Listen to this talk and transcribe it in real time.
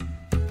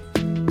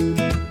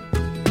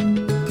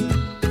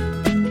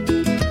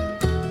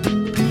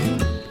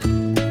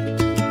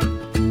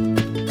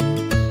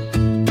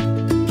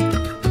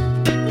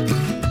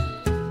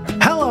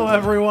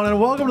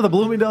to the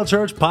Bloomingdale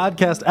Church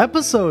Podcast,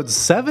 episode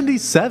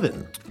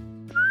 77.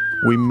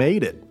 We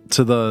made it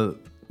to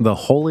the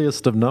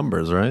holiest of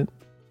numbers, right?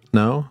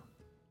 No?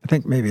 I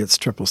think maybe it's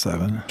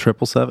 777.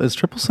 777? Is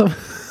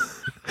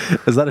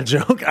 777? Is that a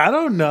joke? I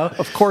don't know.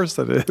 Of course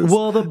it is.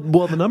 Well,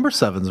 the number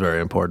 7 is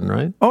very important,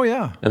 right? Oh,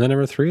 yeah. And then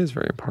number 3 is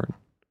very important.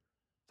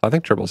 I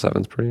think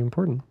 777 is pretty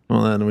important.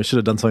 Well, then we should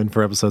have done something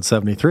for episode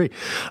 73.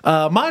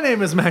 My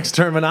name is Max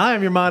Turman. I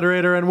am your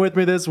moderator, and with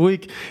me this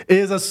week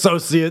is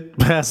Associate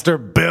Pastor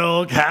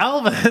Bill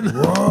Calvin.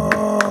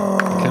 Whoa.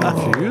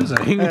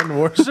 Confusing.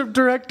 And Worship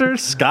Director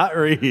Scott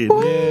Reed.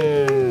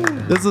 Yeah.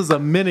 This is a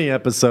mini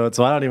episode,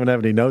 so I don't even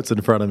have any notes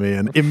in front of me,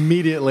 and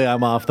immediately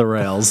I'm off the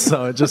rails,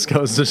 so it just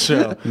goes to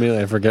show.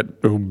 Immediately I forget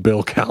who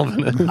Bill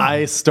Calvin is.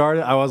 I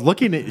was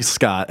looking at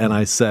Scott, and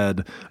I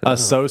said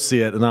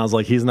associate, and I was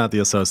like, he's not the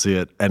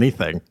associate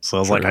anything. So I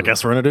was like, I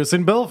guess we're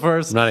introducing Bill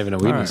first. I'm not even a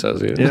Wheaton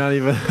associate. You're not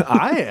even.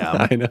 I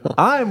am. I know.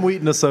 I'm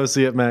Wheaton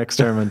associate Max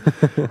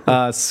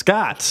Turman.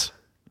 Scott,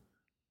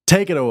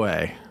 take it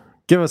away.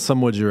 Give us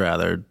some would you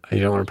rather.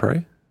 You don't want to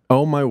pray?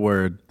 Oh my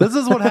word. This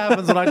is what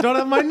happens when I don't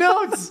have my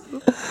notes.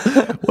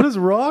 What is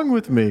wrong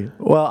with me?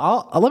 Well,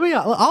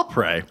 I'll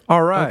pray.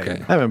 All right.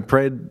 Okay. I haven't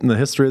prayed in the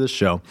history of this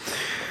show.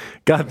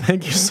 God,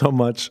 thank you so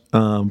much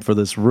for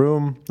this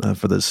room,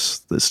 for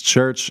this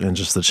church, and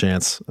just the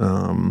chance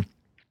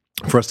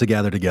for us to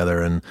gather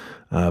together and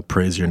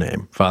praise your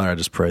name. Father, I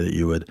just pray that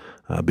you would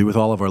be with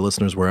all of our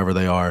listeners wherever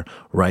they are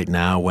right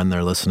now when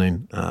they're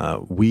listening.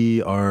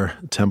 We are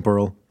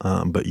temporal,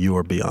 but you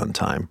are beyond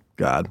time.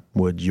 God,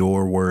 would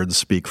your words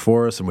speak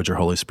for us, and would your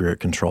Holy Spirit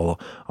control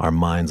our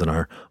minds and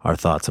our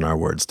thoughts and our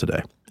words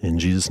today? In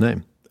Jesus'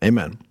 name,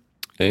 amen.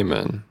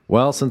 Amen.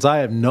 Well, since I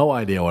have no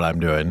idea what I'm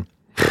doing,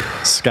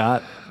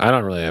 Scott. I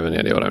don't really have any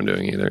idea what I'm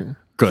doing either.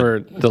 Good. For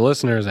the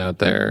listeners out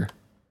there,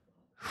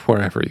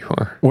 wherever you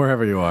are.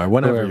 Wherever you are,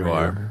 whenever you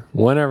are.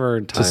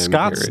 Whenever time To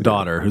Scott's period.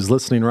 daughter, who's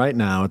listening right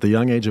now at the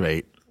young age of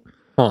 8,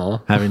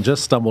 having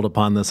just stumbled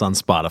upon this on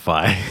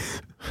Spotify.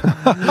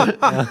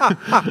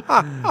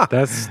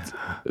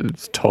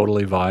 It's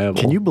totally viable.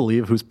 Can you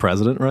believe who's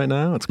president right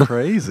now? It's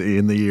crazy.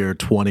 In the year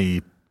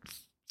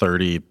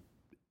 2035?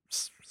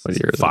 What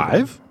year is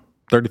it?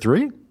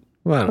 33?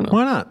 Well, I don't know.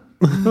 Why not?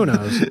 Who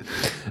knows?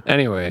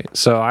 Anyway,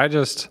 so I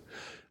just,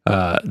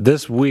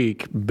 this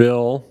week,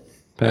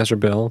 Pastor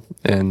Bill,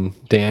 and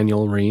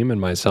Daniel Ream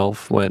and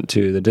myself went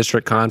to the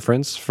district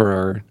conference for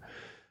our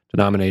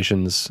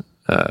denomination's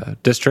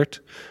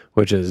district,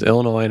 which is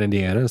Illinois and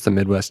Indiana. It's the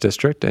Midwest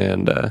district.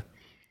 And the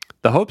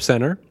Hope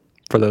Center,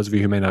 for those of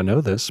you who may not know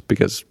this,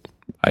 because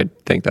I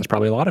think that's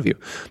probably a lot of you,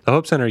 the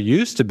Hope Center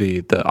used to be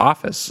the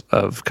office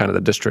of kind of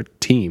the district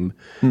team,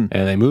 and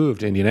they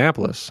moved to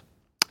Indianapolis.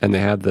 And they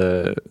had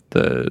the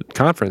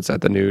conference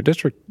at the new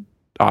district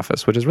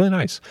office, which is really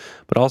nice,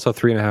 but also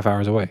 3.5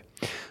 hours away.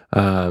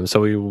 So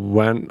we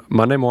went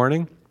Monday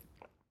morning,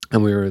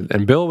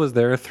 and Bill was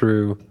there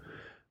through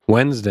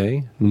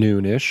Wednesday,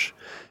 noonish,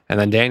 and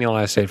then Daniel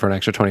and I stayed for an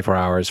extra 24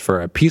 hours for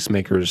a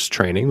peacemakers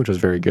training, which was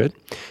very good.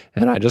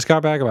 And I just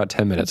got back about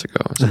 10 minutes ago.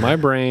 So my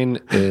brain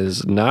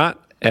is not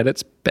at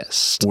its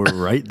best. We're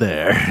right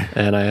there.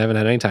 And I haven't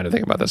had any time to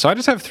think about this. So I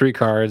just have 3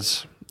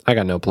 cards. I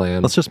got no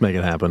plan. Let's just make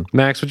it happen.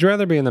 Max, would you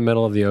rather be in the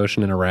middle of the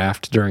ocean in a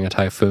raft during a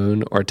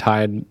typhoon or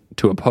tied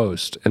to a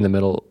post in the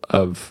middle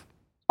of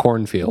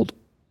cornfield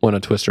when a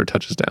twister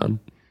touches down?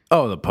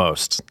 Oh, the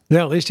post.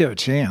 Yeah, at least you have a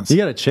chance. You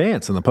got a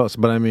chance in the post,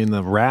 but I mean,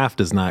 the raft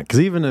is not, because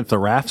even if the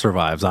raft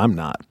survives, I'm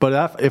not.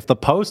 But if the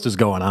post is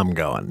going, I'm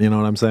going. You know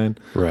what I'm saying?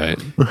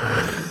 Right.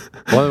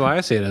 Well, the way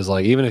I see it is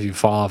like, even if you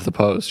fall off the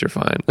post, you're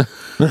fine.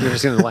 You're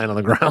just going to land on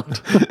the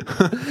ground.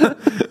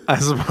 I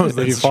suppose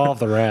If you fall off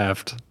the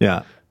raft,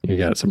 Yeah. you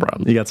got some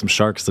problems. You got some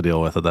sharks to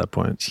deal with at that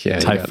point. Yeah,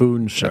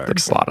 Typhoon you got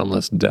sharks. the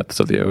bottomless depths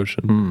of the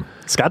ocean.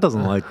 Scott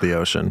doesn't like the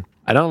ocean.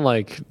 I don't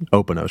like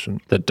Open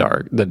ocean. the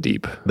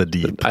deep. The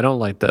deep. I don't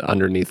like the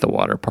underneath the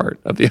water part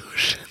of the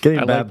ocean.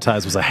 Getting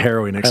baptized was a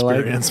harrowing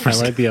experience. I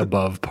like the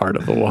above part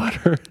of the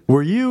water.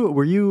 Were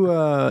you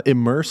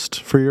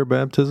immersed for your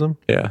baptism?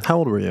 Yeah. How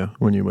old were you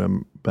when you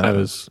baptized? I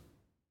was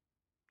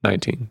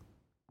 19.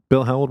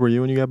 Bill, how old were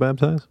you when you got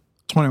baptized?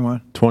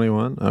 21.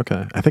 21?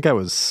 Okay. I think I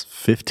was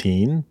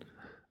 15,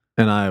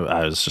 and I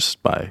was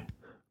just by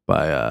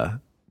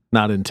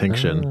not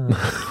intinction.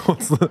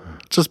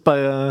 Just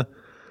by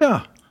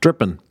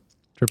dripping.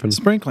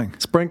 Sprinkling.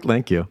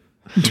 Thank you.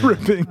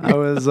 Dripping. I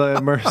was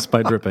immersed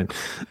by dripping.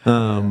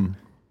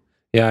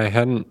 Yeah, I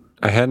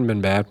hadn't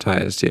been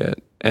baptized yet,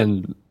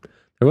 and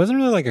there wasn't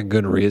really like a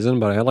good reason,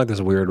 but I had like this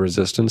weird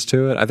resistance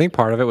to it. I think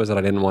part of it was that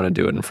I didn't want to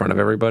do it in front of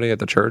everybody at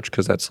the church,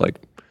 because that's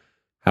like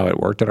how it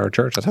worked at our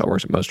church. That's how it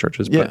works at most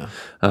churches. Yeah.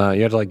 But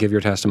you have to like give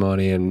your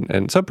testimony,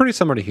 and so pretty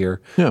similar to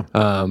here. Yeah.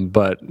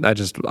 But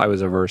I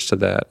was averse to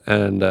that,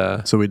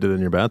 and So we did it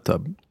in your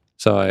bathtub.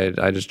 so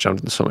I just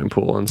jumped in the swimming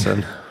pool and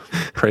said,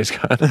 "Praise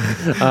God."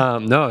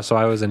 No, so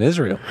I was in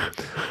Israel.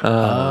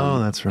 Oh,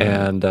 that's right.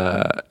 And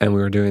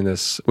we were doing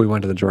this. We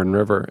went to the Jordan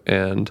River,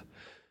 and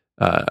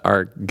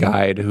our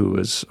guide, who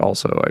was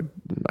also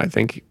I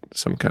think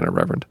some kind of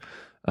reverend,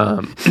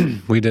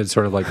 We did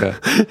sort of like a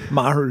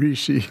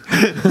Maharishi.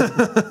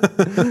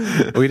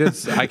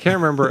 I can't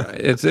remember.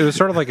 It was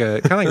sort of like a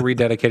kind of like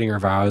rededicating our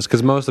vows,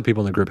 because most of the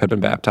people in the group had been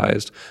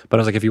baptized. But I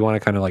was like, if you want to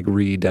kind of like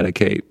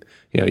rededicate,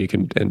 you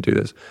can and do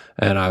this.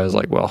 And I was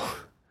like, well,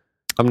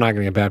 I'm not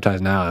going to get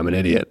baptized now. I'm an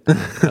idiot.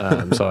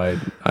 So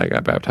I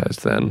got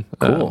baptized then.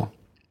 Cool.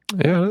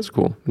 Yeah, that's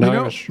cool. Now I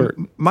have a shirt.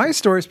 My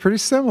story is pretty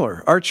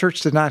similar. Our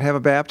church did not have a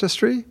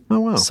baptistry.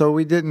 Oh, wow. So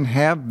we didn't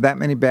have that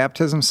many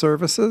baptism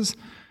services.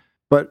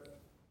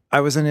 But I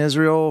was in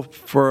Israel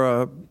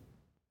for a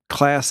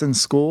class in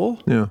school.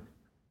 Yeah.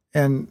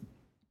 And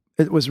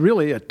it was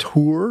really a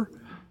tour.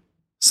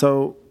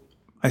 So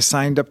I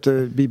signed up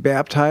to be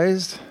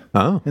baptized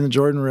in the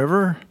Jordan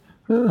River.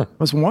 Yeah. It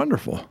was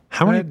wonderful.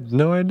 I had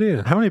no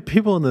idea. How many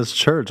people in this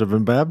church have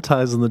been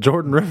baptized in the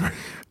Jordan River?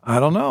 I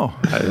don't know.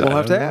 We'll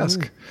have to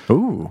ask.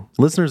 Ooh.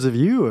 Listeners, if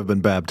you have been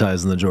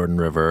baptized in the Jordan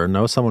River or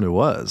know someone who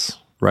was,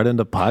 write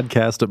into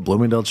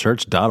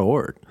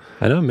podcast@bloomingdalechurch.org.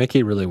 I know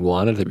Mickey really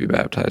wanted to be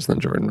baptized in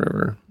the Jordan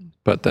River,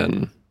 but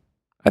then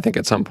I think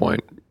at some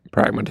point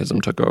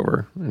pragmatism took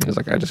over, and he's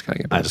like, I just got to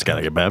get baptized. I just got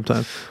to get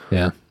baptized.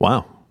 Yeah.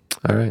 Wow.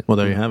 All right. Well,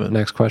 there you have it.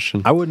 Next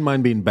question. I wouldn't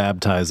mind being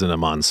baptized in a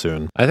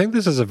monsoon. I think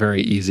this is a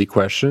very easy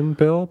question,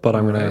 Bill, but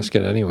I'm going to ask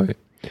it anyway.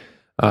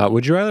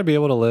 Would you rather be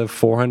able to live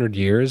 400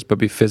 years but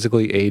be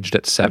physically aged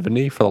at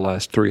 70 for the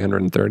last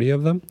 330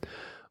 of them?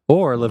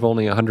 Or live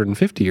only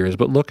 150 years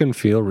but look and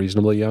feel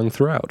reasonably young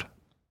throughout?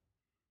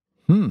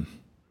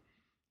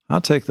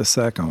 I'll take the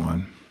second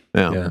one.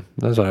 Yeah.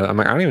 That's what I'm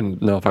like, I don't even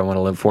know if I want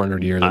to live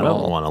 400 years at all.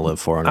 I don't want to live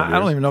 400 years. I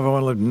don't even know if I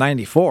want to live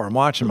 94. I'm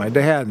watching my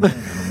dad and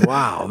thinking,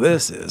 wow,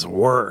 this is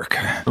work.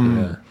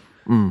 Yeah.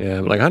 Yeah.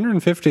 Like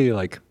 150,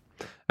 like,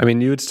 I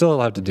mean, you would still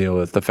have to deal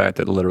with the fact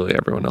that literally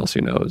everyone else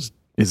you know is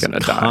going to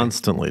die.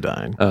 Constantly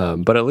dying.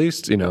 But at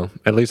least, in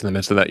the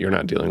midst of that, you're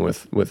not dealing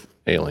with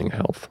ailing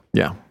health.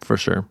 Yeah, for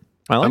sure.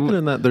 I like it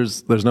in that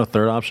there's no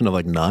third option of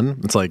like none.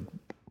 It's like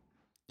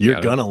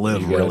you're going to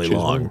live really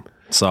long. One.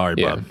 Sorry,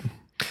 bud.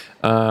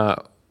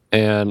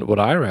 And would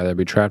I rather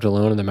be trapped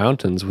alone in the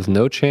mountains with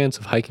no chance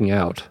of hiking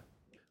out,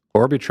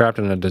 or be trapped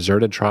in a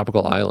deserted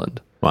tropical island?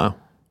 Wow.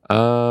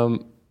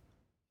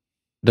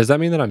 Does that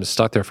mean that I'm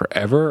stuck there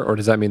forever, or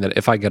does that mean that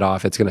if I get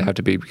off, it's going to have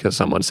to be because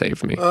someone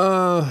saved me?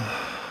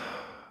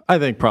 I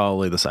think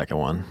probably the second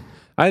one.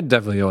 I'd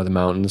definitely go with the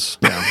mountains.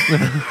 Yeah.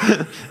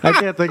 I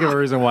can't think of a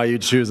reason why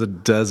you'd choose a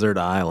desert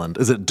island.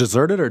 Is it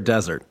deserted or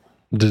desert?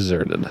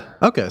 Deserted.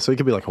 Okay, so it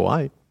could be like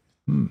Hawaii.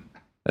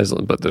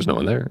 But there's no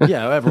one there.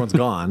 Yeah, everyone's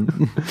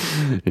gone.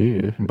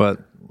 Yeah.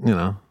 But,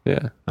 Yeah.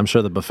 I'm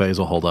sure the buffets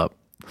will hold up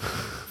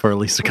for at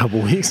least a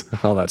couple weeks.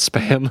 All that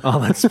spam. All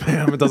that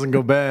spam, it doesn't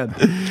go bad.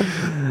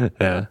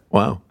 Yeah.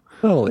 Wow.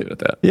 I'll leave it at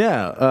that.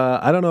 Yeah,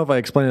 I don't know if I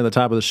explained at the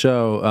top of the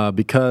show,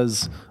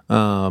 because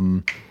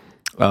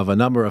of a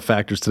number of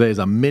factors. Today is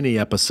a mini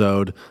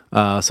episode,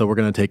 so we're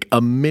going to take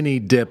a mini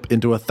dip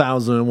into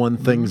 1,001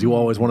 things you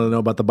always wanted to know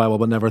about the Bible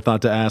but never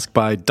thought to ask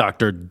by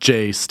Dr.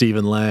 J.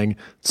 Stephen Lang.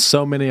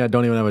 So many, I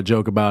don't even have a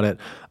joke about it.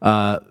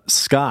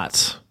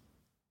 Scott,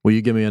 will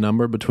you give me a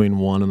number between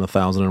 1 and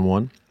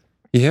 1,001?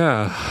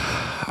 Yeah.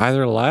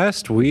 Either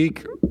last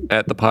week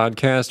at the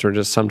podcast or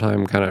just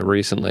sometime kind of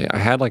recently, I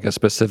had like a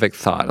specific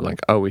thought. I'm like,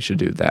 oh, we should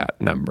do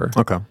that number.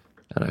 Okay.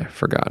 And I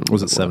forgot.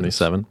 Was it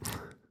 77?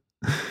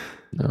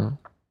 No.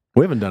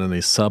 We haven't done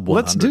any sub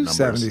 100 Let's do numbers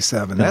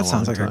 77. in That a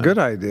sounds long like a time. good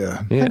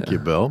idea. Yeah. Thank you,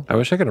 Bill. I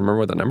wish I could remember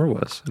what the number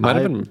was. It might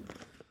have been,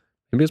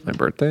 maybe it was my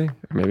birthday,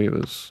 or maybe it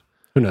was,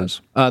 who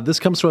knows? This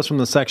comes to us from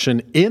the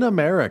section In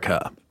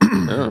America.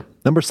 Oh.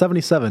 Number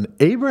 77,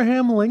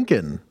 Abraham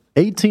Lincoln,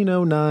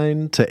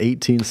 1809 to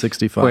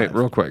 1865. Wait,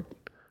 real quick.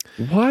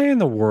 Why in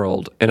the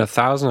world, in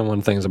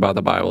 1,001 things about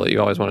the Bible that you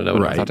always want to know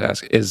and I thought to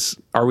ask,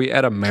 are we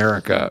at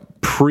America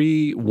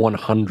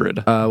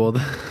pre-100?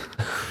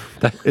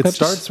 It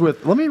starts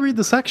with, let me read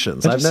the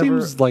sections. That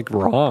seems like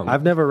wrong.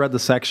 I've never read the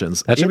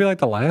sections. That should be like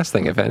the last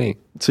thing, if any.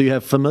 So you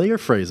have familiar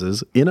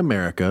phrases, in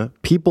America,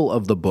 people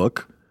of the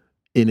book,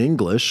 in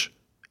English,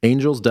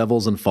 angels,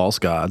 devils, and false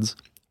gods,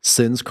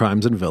 sins,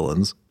 crimes, and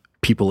villains,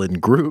 people in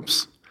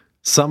groups,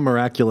 some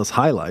miraculous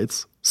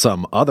highlights,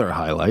 some other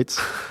highlights,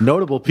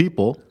 notable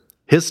people,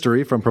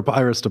 history from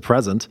papyrus to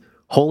present,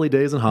 holy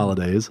days and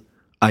holidays,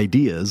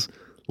 ideas,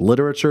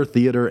 literature,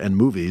 theater, and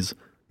movies,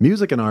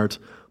 music and art,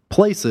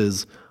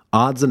 places,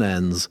 odds and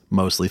ends,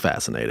 mostly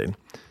fascinating.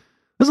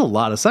 There's a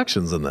lot of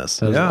sections in this.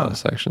 There's a lot of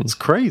sections. It's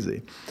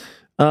crazy.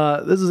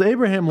 This is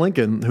Abraham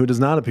Lincoln, who does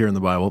not appear in the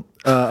Bible.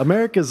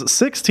 America's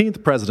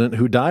 16th president,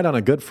 who died on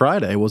a Good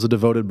Friday, was a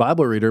devoted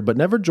Bible reader, but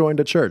never joined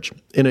a church.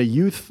 In a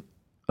youth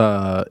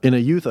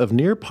of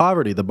near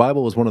poverty, the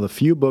Bible was one of the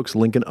few books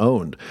Lincoln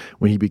owned.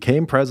 When he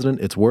became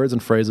president, its words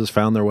and phrases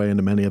found their way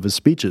into many of his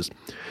speeches.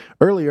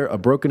 Earlier, a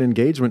broken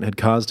engagement had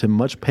caused him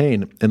much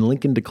pain, and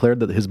Lincoln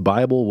declared that his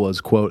Bible was,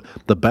 quote,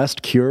 the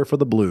best cure for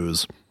the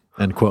blues,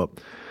 end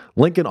quote.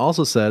 Lincoln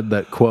also said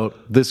that, quote,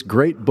 this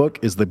great book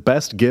is the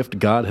best gift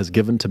God has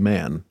given to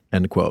man,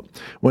 end quote.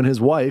 When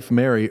his wife,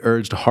 Mary,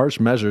 urged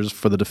harsh measures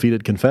for the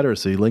defeated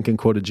Confederacy, Lincoln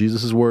quoted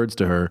Jesus' words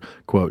to her,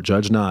 quote,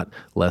 judge not,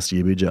 lest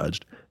ye be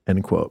judged,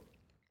 end quote.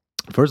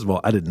 First of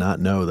all, I did not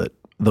know that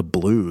the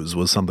blues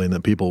was something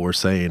that people were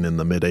saying in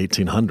the mid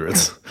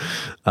 1800s.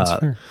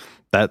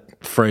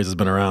 That phrase has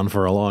been around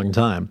for a long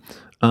time.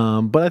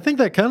 But I think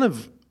that kind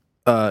of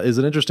is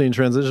an interesting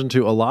transition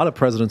to a lot of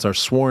presidents are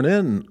sworn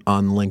in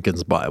on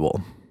Lincoln's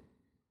Bible.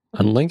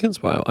 On Lincoln's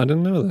Bible? I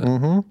didn't know that.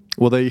 Mm-hmm.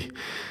 Well, they,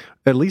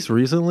 at least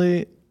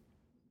recently,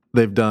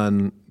 they've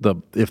done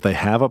if they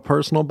have a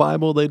personal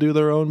Bible, they do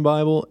their own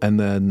Bible, and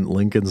then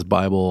Lincoln's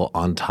Bible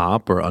on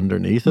top or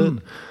underneath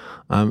it.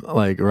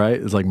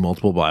 Right? It's like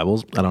multiple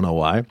Bibles. I don't know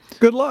why.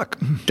 Good luck.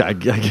 I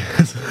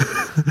guess.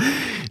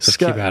 Just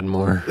Scott, keep adding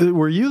more.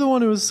 Were you the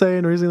one who was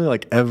saying recently,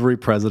 like, every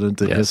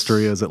president in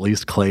history has at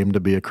least claimed to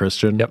be a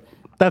Christian? Yep.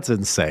 That's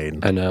insane.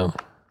 I know.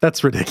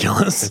 That's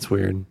ridiculous. It's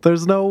weird.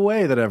 There's no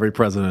way that every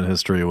president in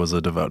history was a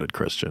devoted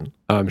Christian.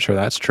 I'm sure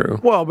that's true.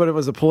 Well, but it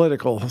was a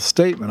political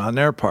statement on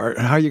their part.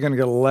 How are you going to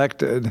get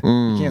elected?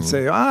 You can't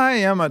say, I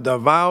am a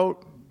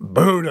devout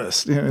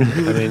Buddhist. You know,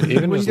 I mean,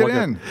 even just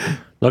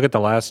look at the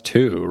last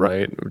two,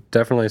 right?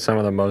 Definitely some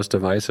of the most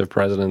divisive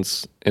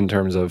presidents in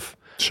terms of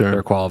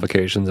their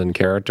qualifications and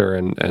character.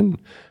 And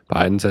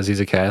Biden says he's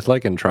a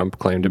Catholic, and Trump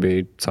claimed to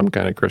be some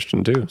kind of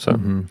Christian too. So,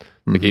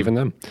 even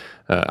them,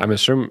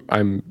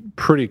 I'm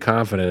pretty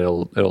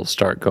confident it'll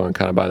start going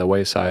kind of by the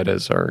wayside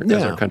as our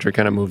country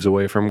kind of moves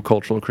away from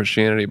cultural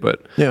Christianity.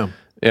 But yeah,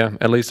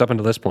 at least up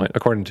until this point,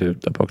 according to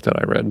the book that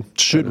I read.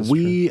 Should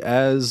we,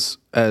 as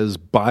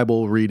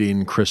Bible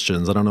reading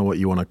Christians, I don't know what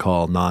you want to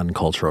call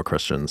non-cultural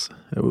Christians,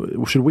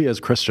 should we as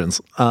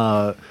Christians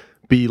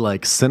be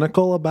like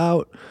cynical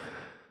about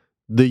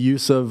the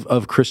use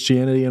of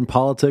Christianity in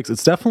politics?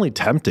 It's definitely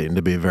tempting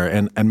to be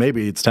and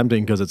maybe it's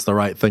tempting because it's the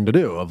right thing to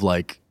do, of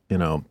like, you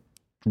know,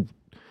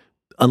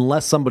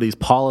 unless somebody's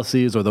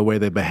policies or the way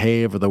they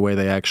behave or the way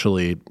they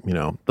actually, you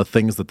know, the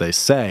things that they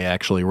say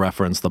actually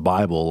reference the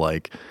Bible,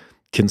 like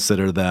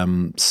consider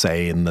them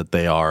saying that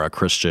they are a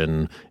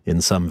Christian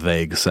in some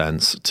vague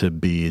sense to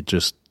be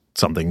just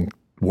something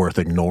worth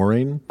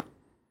ignoring.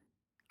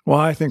 Well,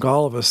 I think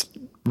all of us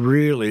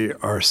really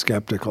are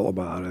skeptical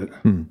about it.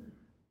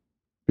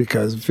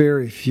 Because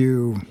very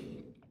few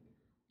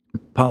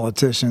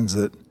politicians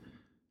that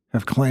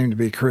have claimed to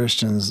be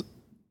Christians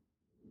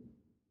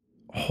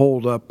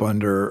hold up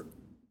under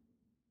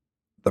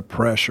the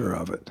pressure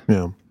of it.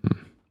 Yeah.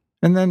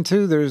 And then,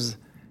 too,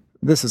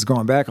 this is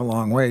going back a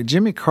long way.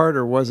 Jimmy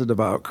Carter was a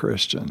devout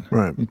Christian.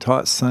 Right. He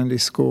taught Sunday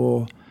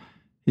school.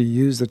 He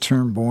used the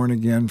term born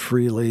again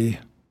freely.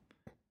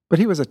 But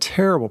he was a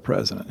terrible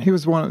president. He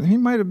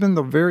might have been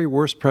the very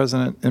worst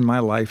president in my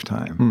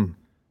lifetime.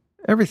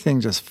 Everything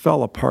just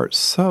fell apart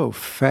so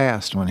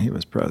fast when he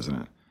was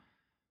president.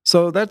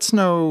 So that's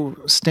no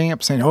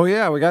stamp saying, oh,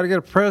 yeah, we got to get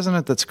a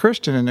president that's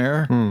Christian in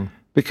there,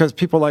 because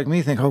people like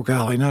me think, oh,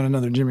 golly, not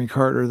another Jimmy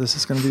Carter. This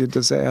is going to be a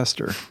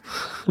disaster.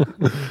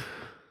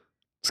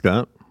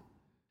 Scott?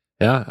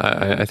 Yeah,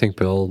 I think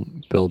Bill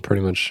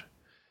pretty much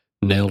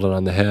nailed it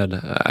on the head.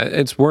 I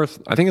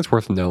think it's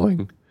worth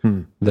knowing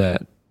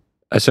that,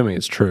 assuming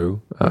it's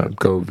true,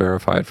 go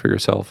verify it for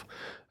yourself.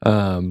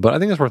 But I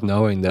think it's worth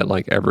knowing that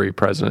like every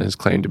president has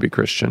claimed to be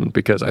Christian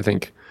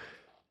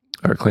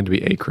or claimed to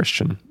be a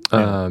Christian,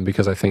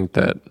 because I think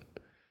that,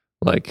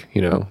 like,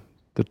 you know,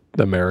 the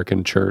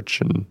American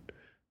church and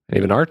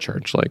even our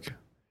church, like,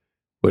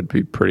 would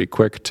be pretty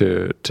quick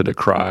to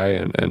decry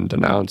and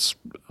denounce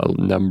a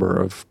number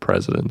of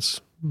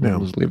presidents. Yeah.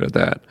 We'll just leave it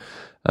at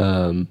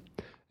that.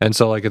 And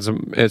so, like,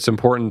 it's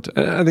important.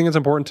 I think it's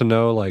important to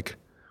know, like,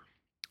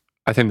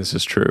 I think this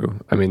is true.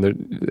 I mean,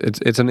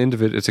 it's an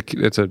individual.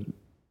 It's a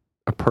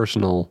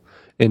personal,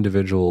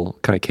 individual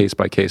kind of case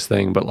by case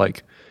thing. But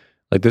like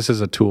this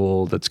is a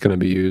tool that's going to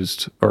be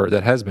used, or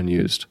that has been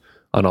used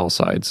on all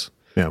sides.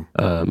 Yeah.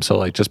 So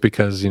like, just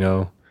because, you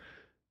know,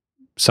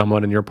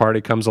 someone in your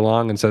party comes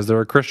along and says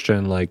they're a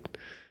Christian, like,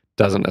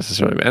 doesn't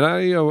necessarily.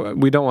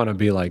 And we don't want to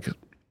be like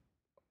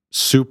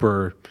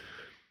super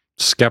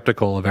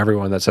skeptical of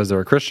everyone that says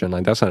they're a Christian.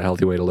 Like, that's not a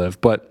healthy way to live.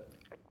 But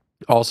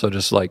also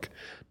just like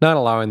not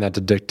allowing that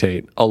to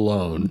dictate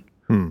alone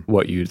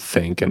what you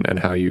think and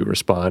how you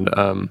respond,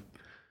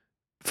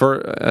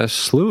 for a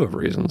slew of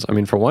reasons. I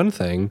mean, for one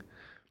thing,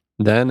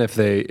 then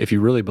if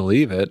you really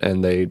believe it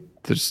and they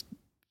just,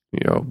 you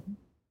know,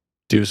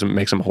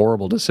 make some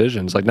horrible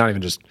decisions, like not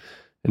even just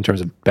in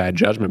terms of bad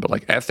judgment, but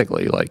like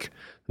ethically, like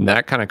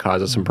that kind of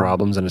causes some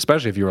problems. And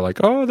especially if you were like,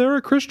 oh, they're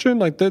a Christian,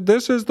 like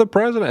this is the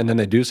president, and then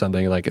they do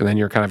something like, and then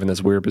you're kind of in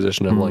this weird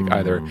position of like,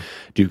 either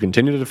do you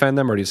continue to defend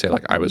them, or do you say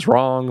like, I was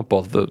wrong?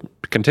 Both the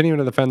continuing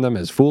to defend them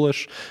is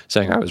foolish.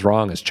 Saying I was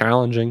wrong is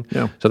challenging.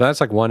 Yeah. So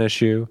that's like one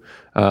issue.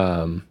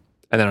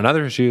 And then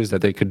another issue is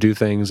that they could do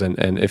things,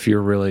 and if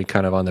you're really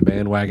kind of on the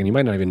bandwagon, you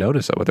might not even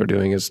notice that what they're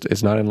doing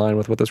is not in line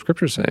with what the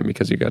scripture's saying,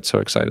 because you got so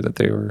excited that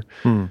they're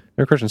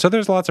Christian. So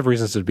there's lots of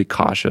reasons to be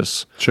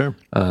cautious. Sure.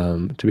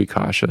 To be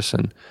cautious,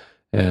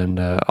 and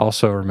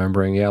also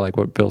remembering, like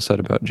what Bill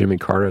said about Jimmy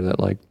Carter, that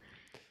like,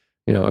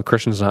 you know, a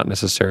Christian's not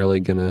necessarily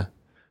going to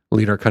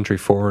lead our country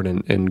forward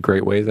in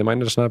great ways. They might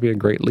just not be a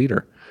great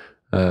leader,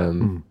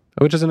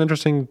 which is an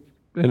interesting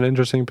an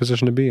interesting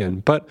position to be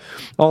in. But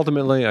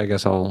ultimately, I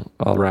guess I'll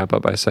wrap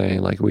up by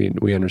saying, like,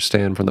 we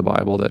understand from the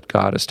Bible that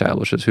God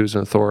establishes who's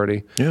in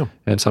authority. Yeah.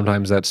 And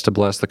sometimes that's to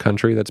bless the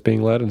country that's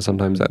being led, and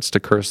sometimes that's to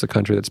curse the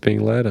country that's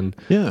being led. And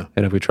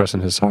if we trust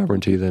in his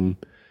sovereignty, then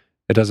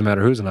it doesn't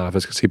matter who's in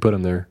office because he put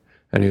him there,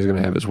 and he's going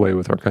to have his way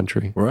with our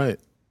country. Right.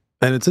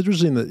 And it's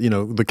interesting that,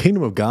 the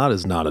kingdom of God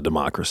is not a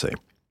democracy.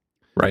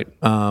 Right.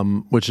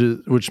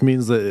 Which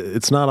means that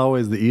it's not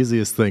always the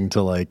easiest thing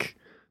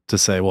to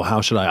say, well,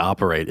 how should I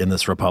operate in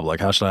this republic?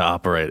 How should I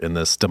operate in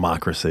this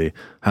democracy?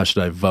 How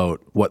should I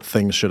vote? What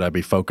things should I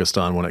be focused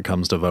on when it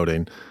comes to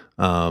voting?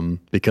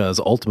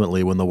 Because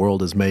ultimately, when the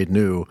world is made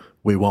new,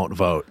 we won't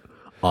vote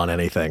on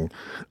anything.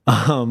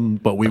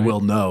 But we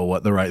will know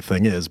what the right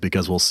thing is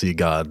because we'll see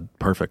God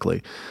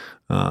perfectly.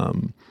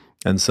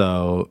 And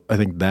so I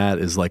think that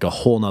is like a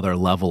whole nother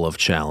level of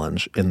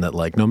challenge in that,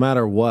 like, no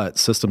matter what,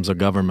 systems of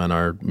government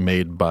are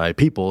made by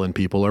people and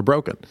people are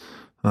broken.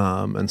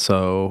 And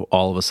so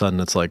all of a sudden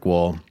it's like,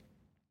 well,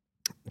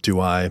 do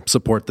I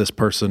support this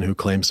person who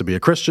claims to be a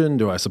Christian?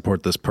 Do I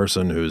support this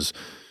person who's,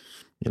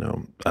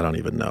 I don't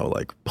even know,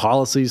 like,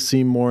 policies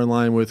seem more in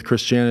line with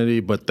Christianity,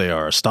 but they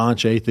are a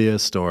staunch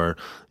atheist or,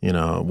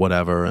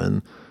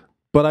 whatever.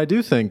 But I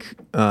do think,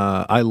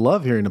 I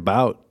love hearing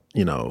about,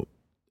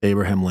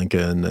 Abraham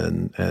Lincoln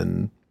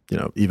and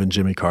even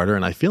Jimmy Carter.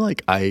 And I feel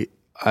like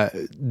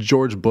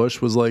George Bush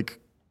was, like,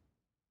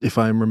 if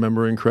I'm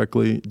remembering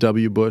correctly,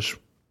 W. Bush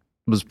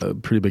was a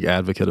pretty big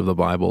advocate of the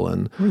Bible.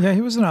 And yeah,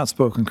 he was an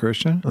outspoken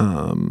Christian.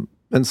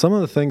 And some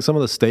of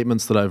the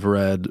statements that I've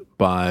read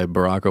by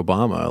Barack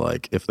Obama,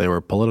 like, if they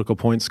were political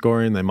point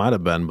scoring, they might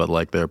have been, but,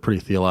 like, they're pretty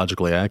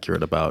theologically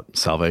accurate about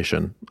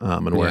salvation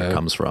and where it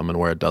comes from and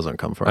where it doesn't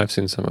come from. I've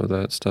seen some of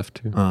that stuff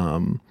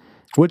too.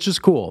 Which is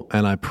cool.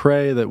 And I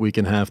pray that we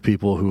can have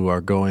people who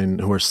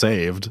are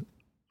saved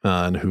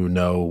and who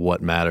know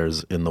what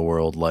matters in the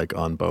world, like,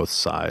 on both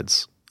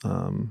sides.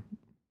 Any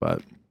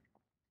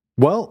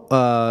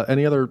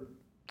other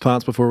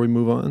thoughts before we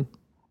move on?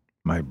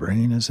 My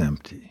brain is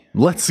empty.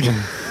 Let's get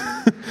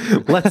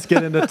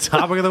into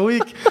topic of the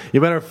week. You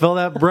better fill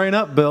that brain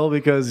up, Bill,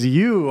 because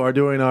you are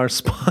doing our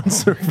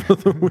sponsor for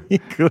the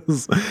week.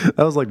 That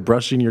was like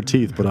brushing your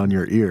teeth, but on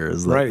your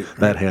ears.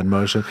 That hand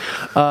motion.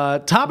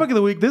 Topic of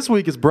the week this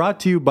week is brought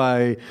to you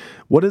by,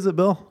 what is it,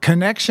 Bill?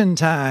 Connection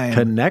Time.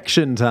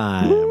 Connection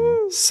Time.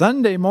 Woo!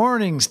 Sunday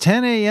mornings,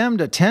 10 a.m.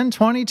 to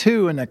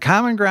 10:22 in the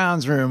Common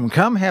Grounds Room.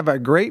 Come have a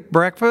great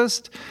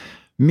breakfast,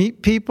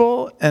 meet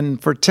people,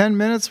 and for 10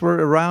 minutes we're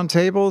around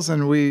tables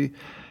and we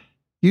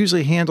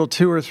usually handle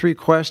 2 or 3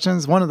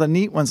 questions. One of the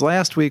neat ones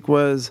last week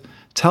was,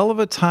 tell of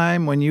a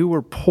time when you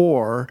were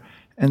poor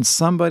and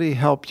somebody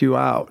helped you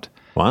out.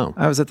 Wow.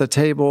 I was at the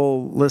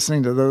table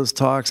listening to those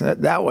talks.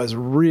 That was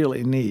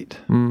really neat.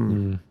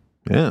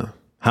 Yeah.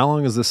 How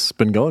long has this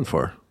been going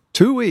for?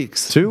 2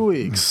 weeks. 2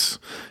 weeks.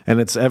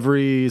 And it's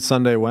every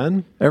Sunday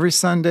when? Every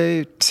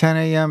Sunday, 10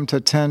 a.m. to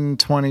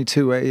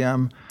 10:22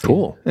 a.m.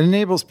 Cool. It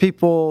enables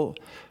people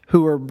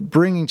who are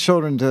bringing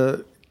children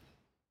to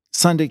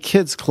Sunday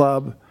Kids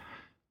Club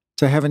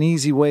to have an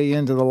easy way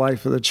into the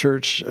life of the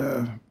church,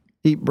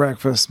 eat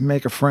breakfast,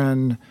 make a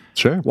friend,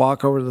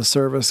 walk over to the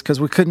service, because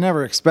we could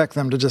never expect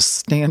them to just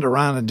stand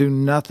around and do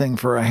nothing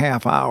for a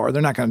half hour.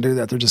 They're not going to do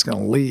that. They're just going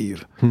to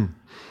leave.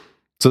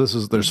 So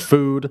there's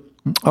food.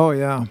 Oh,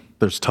 yeah.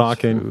 There's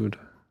talking.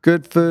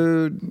 Good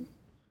food.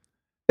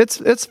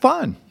 It's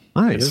fun.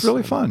 Nice. It's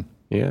really fun.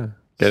 Yeah.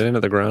 Get into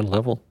the ground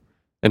level.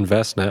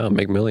 Invest now,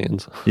 make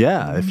millions.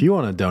 Yeah, if you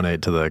want to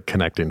donate to the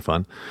Connecting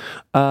Fund.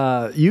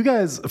 You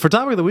guys, for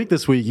topic of the week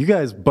this week, you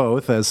guys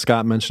both, as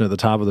Scott mentioned at the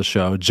top of the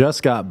show,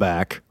 just got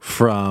back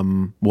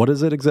from, what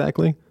is it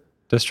exactly?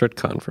 District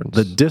Conference.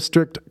 The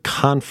District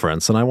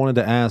Conference. And I wanted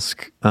to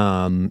ask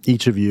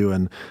each of you,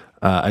 and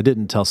I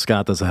didn't tell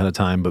Scott this ahead of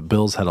time, but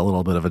Bill's had a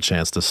little bit of a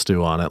chance to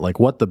stew on it, like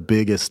what the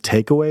biggest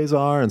takeaways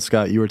are. And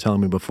Scott, you were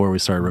telling me before we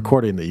started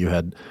recording that you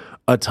had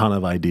a ton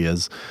of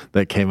ideas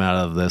that came out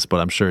of this, but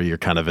I'm sure you're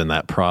kind of in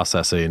that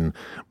processing,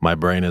 my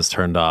brain is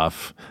turned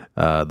off,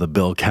 the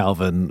Bill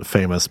Calvin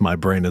famous my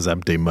brain is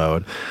empty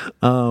mode.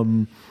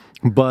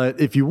 But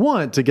if you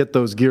want to get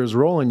those gears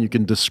rolling, you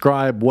can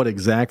describe what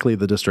exactly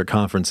the district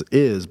conference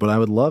is. But I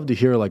would love to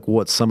hear like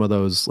what some of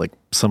those, like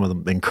some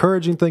of the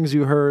encouraging things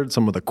you heard,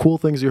 some of the cool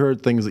things you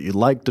heard, things that you'd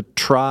like to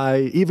try,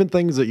 even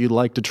things that you'd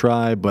like to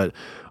try but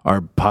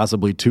are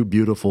possibly too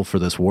beautiful for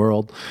this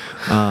world.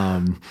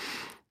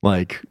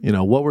 Like, you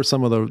know, what were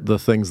some of the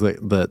things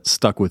that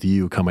stuck with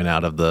you coming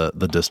out of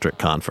the district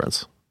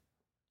conference?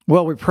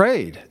 Well, we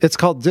prayed. It's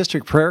called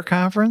District Prayer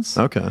Conference.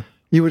 Okay.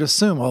 You would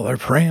assume, oh, they're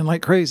praying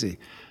like crazy.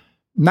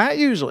 Not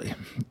usually.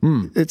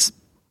 It's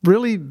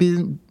really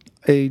been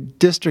a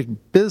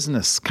district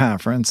business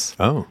conference.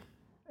 Oh.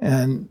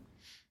 And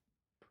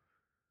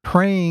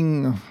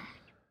praying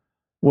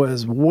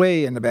was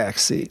way in the back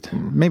seat,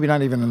 maybe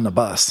not even in the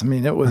bus. I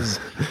mean, it was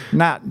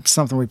not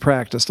something we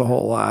practiced a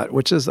whole lot,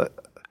 which is a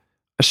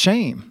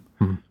shame.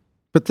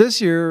 But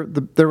this year,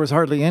 there was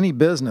hardly any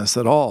business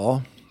at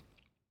all.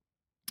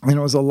 And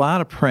it was a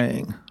lot of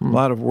praying, a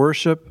lot of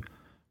worship,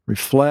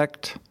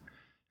 reflect,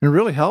 it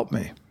really helped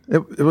me.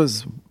 It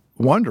was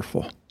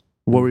wonderful.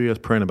 What were you guys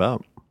praying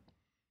about?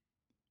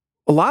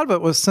 A lot of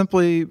it was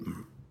simply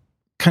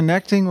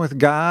connecting with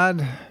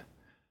God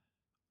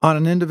on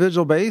an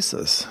individual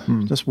basis.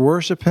 Just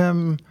worship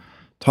Him,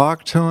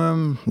 talk to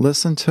Him,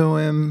 listen to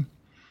Him.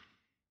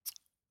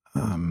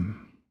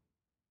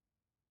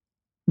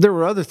 There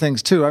were other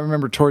things too. I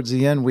remember towards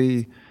the end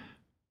we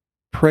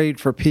prayed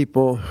for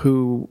people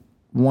who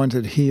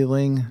wanted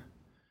healing.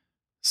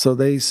 So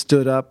they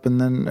stood up, and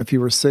then if you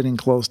were sitting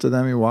close to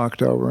them, you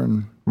walked over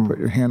and put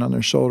your hand on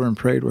their shoulder and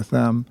prayed with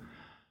them.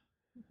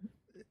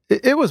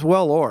 It was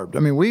well-orbed. I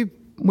mean,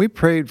 we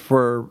prayed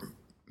for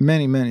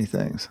many, many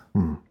things.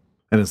 And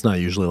it's not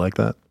usually like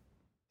that?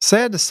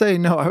 Sad to say,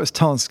 no. I was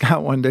telling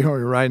Scott one day when we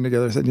were riding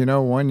together, I said,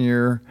 one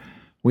year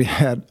we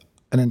had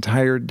an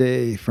entire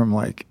day from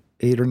like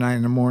 8 or 9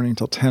 in the morning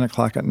till 10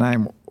 o'clock at night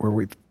where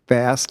we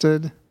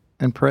fasted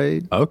and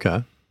prayed.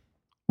 Okay.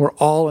 We're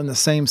all in the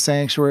same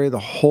sanctuary the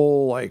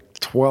whole like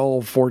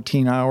 12,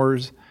 14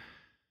 hours.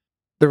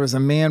 There was a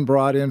man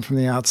brought in from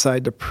the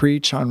outside to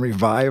preach on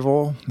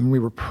revival, and we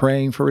were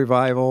praying for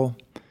revival.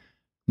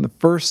 And the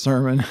first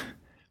sermon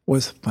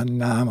was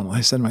phenomenal.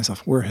 I said to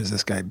myself, where has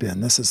this guy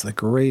been? This is the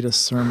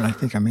greatest sermon I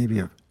think I maybe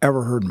have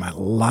ever heard in my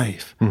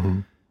life.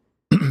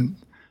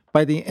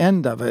 By the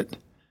end of it,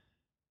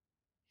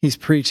 he's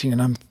preaching,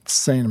 and I'm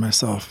saying to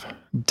myself,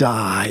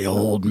 die,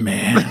 old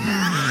man.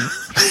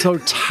 So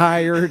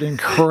tired and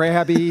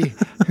crabby.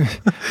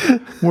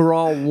 We're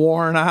all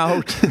worn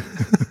out.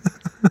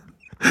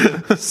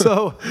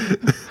 So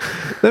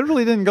that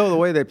really didn't go the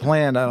way they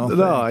planned, I don't think.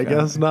 No, I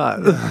guess not.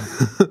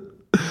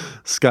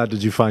 Scott,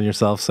 did you find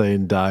yourself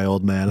saying die,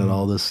 old man, at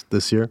all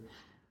this year?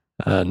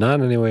 Not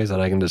in any ways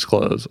that I can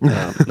disclose.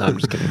 No, I'm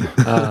just kidding.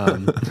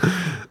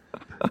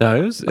 No,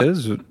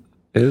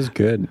 it was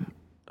good.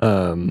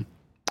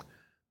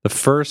 The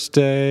first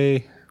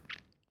day,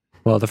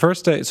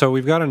 so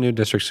we've got a new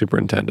district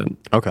superintendent.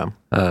 Okay.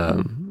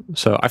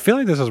 So I feel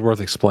like this is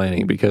worth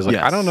explaining because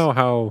Yes. I don't know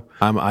how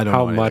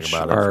much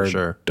about it, for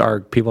sure.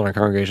 our people in our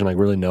congregation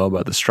really know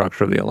about the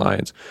structure of the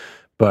alliance.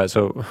 But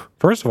so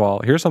first of all,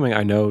 here's something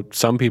I know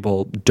some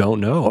people don't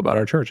know about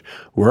our church.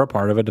 We're a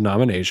part of a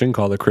denomination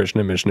called the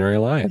Christian and Missionary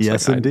Alliance.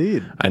 Yes,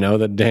 indeed. I know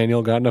that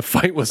Daniel got in a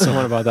fight with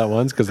someone about that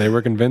once because they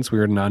were convinced we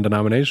were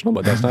non-denominational,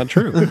 but that's not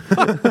true.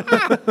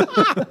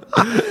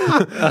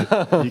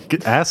 You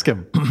could ask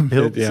him.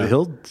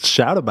 He'll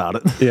shout about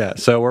it. Yeah,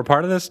 so we're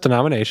part of this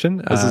denomination.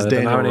 This is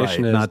Daniel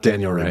denomination Wright, not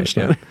Daniel Wright.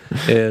 Wright.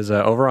 Is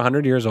over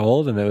 100 years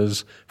old, and it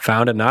was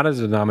founded not as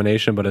a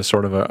denomination, but as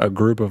sort of a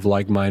group of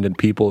like-minded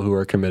people who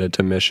are committed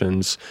to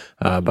missions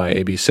by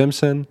A.B.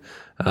 Simpson.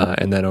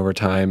 And then over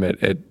time,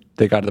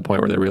 they got to the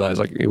point where they realized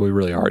like we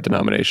really are a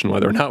denomination,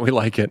 whether or not we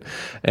like it.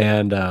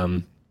 And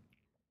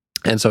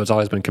so it's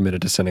always been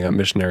committed to sending out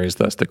missionaries,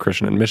 thus the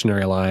Christian and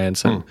Missionary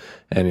Alliance. And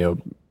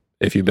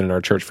if you've been in our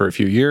church for a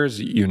few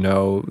years, you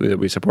know that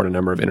we support a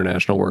number of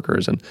international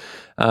workers.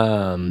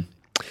 So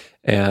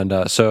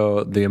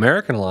the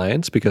American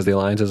Alliance, because the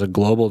Alliance is a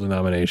global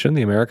denomination,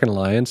 the American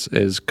Alliance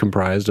is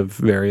comprised of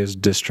various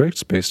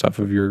districts based off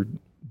of your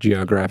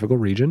geographical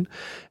region.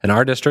 And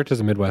our district is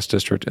the Midwest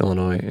District,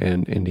 Illinois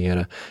and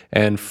Indiana.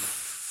 And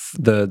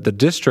the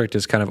district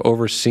is kind of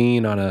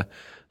overseen on a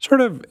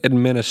sort of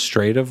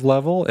administrative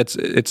level.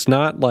 It's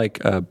not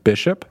like a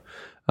bishop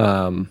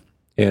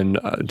in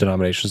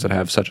denominations that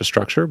have such a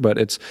structure, but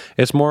it's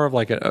more of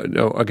like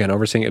again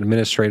overseeing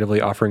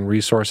administratively, offering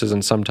resources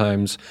and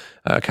sometimes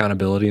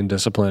accountability and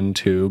discipline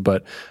too.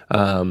 But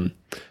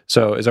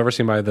so is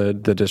overseen by the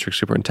district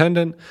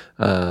superintendent.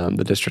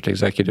 The district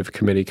executive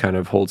committee kind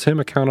of holds him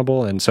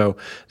accountable, and so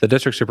the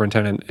district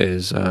superintendent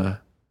is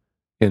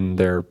in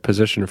their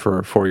position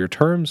for 4-year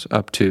terms,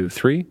 up to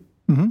 3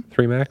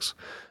 max,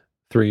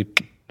 3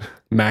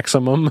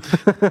 maximum.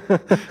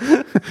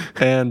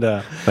 And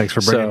thanks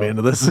for bringing me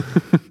into this.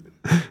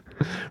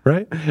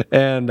 Right.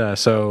 And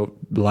so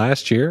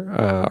last year,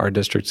 our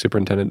district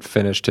superintendent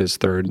finished his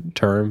 3rd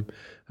term,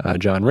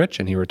 John Rich,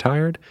 and he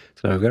retired.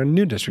 So now we've got a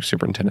new district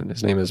superintendent.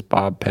 His name is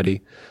Bob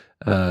Petty,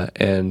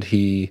 and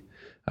he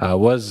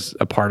was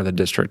a part of the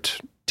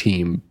district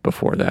team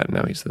before that, and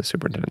now he's the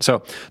superintendent.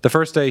 So the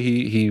first day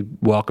he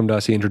welcomed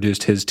us, he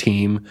introduced his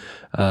team,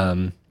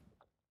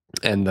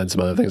 and then some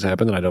other things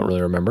happened that I don't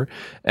really remember.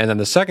 And then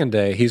the second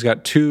day, he's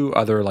got 2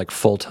 other like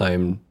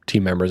full-time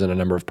team members and a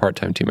number of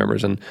part-time team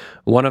members. And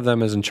one of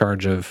them is in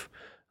charge of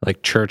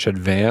like church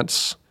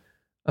advance,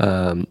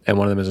 and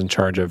one of them is in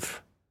charge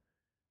of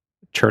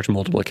church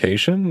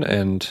multiplication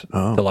and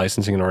the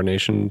licensing and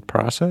ordination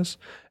process.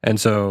 And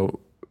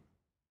so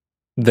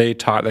they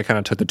kind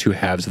of took the 2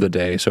 halves of the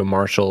day. So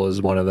Marshall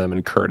is one of them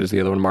and Kurt is the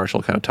other one.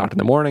 Marshall kind of talked in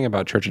the morning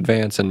about church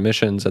advance and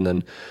missions, and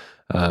then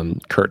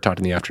Kurt talked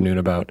in the afternoon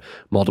about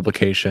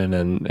multiplication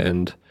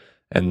and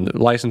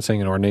licensing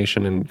and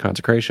ordination and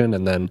consecration.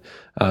 And then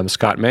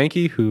Scott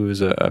Mankey, who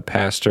is a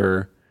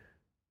pastor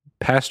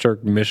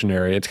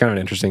missionary. It's kind of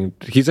an interesting.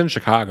 He's in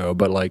Chicago,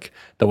 but like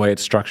the way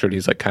it's structured,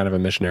 he's like kind of a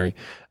missionary.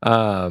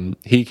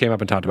 He came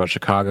up and talked about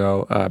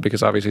Chicago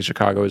because obviously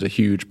Chicago is a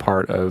huge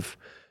part of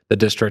the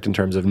district in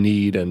terms of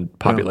need and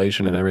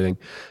population and everything.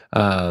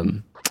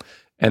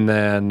 And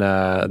then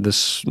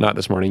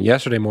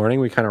yesterday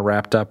morning, we kind of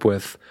wrapped up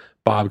with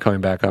Bob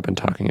coming back up and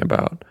talking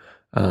about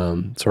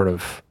sort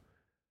of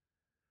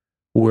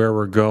where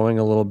we're going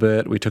a little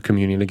bit. We took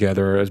communion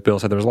together. As Bill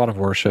said, there was a lot of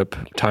worship,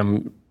 a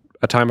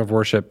time of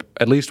worship,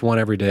 at least one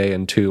every day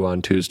and 2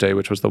 on Tuesday,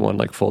 which was the one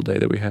like full day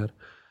that we had.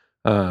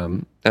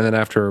 And then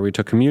after we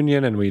took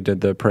communion and we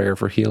did the prayer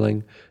for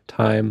healing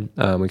time,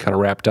 we kind of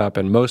wrapped up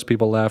and most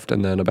people left.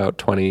 And then about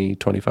 20,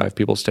 25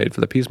 people stayed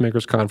for the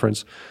Peacemakers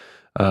Conference,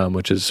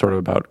 which is sort of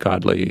about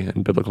godly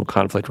and biblical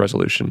conflict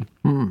resolution.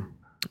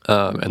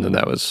 And then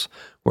that was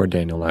where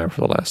Daniel and I were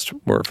for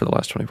the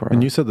last 24 hours.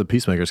 And you said the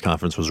Peacemakers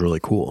Conference was really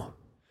cool.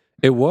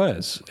 It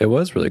was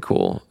really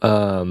cool.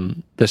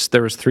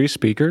 There was 3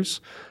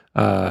 speakers,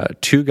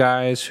 2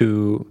 guys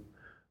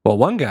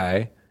one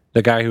guy,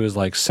 the guy who was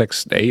like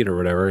 6'8" or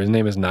whatever, his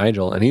name is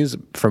Nigel, and he's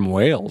from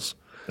Wales.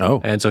 Oh.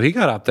 And so he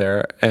got up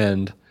there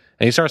and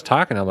he starts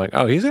talking. I'm like,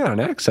 oh, he's got an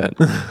accent.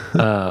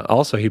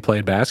 Also, he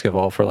played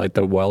basketball for like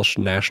the Welsh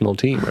national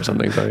team or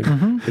something. So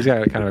he's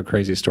got kind of a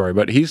crazy story.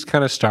 But he's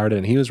kind of started,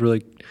 and he's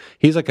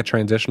like a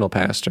transitional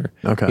pastor.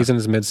 Okay. He's in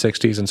his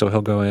mid-60s, and so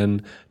he'll go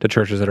in to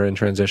churches that are in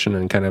transition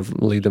and kind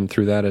of lead them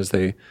through that as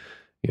they,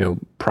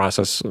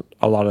 process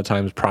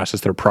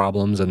their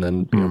problems and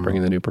then bring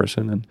in the new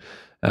person.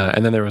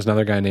 And then there was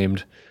another guy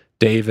named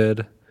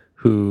David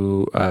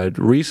who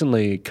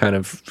recently kind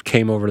of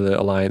came over to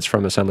the Alliance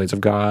from Assemblies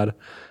of God.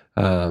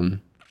 And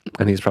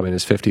he's probably in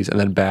his 50s. And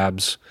then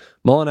Babs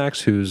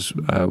Mullinax, who's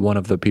one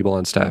of the people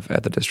on staff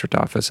at the district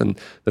office. And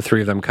the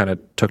 3 of them kind of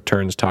took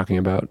turns talking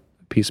about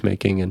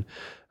peacemaking and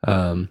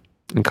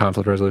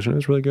conflict resolution. It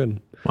was really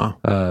good. Wow.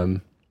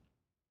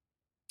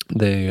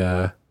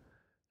 There's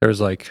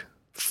like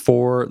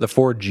the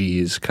 4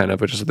 G's kind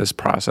of, which is this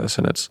process.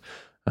 And it's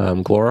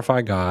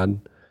glorify God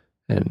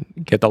and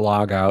get the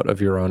log out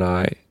of your own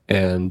eye.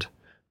 And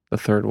the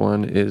third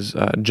one is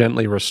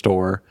gently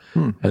restore.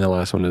 And the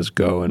last one is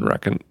go and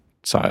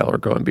reconcile or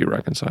go and be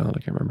reconciled. I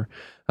can't remember.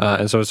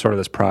 And so it's sort of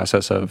this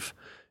process of,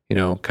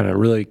 kind of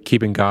really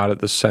keeping God at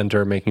the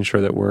center, making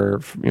sure that we're,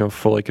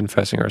 fully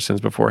confessing our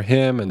sins before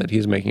Him and that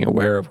He's making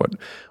aware of what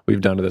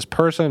we've done to this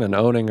person and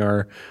owning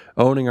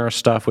our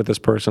stuff with this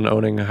person,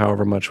 owning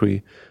however much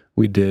we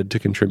did to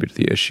contribute to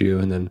the issue.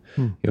 And then,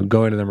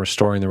 going to them,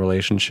 restoring the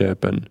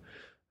relationship and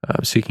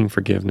seeking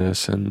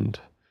forgiveness and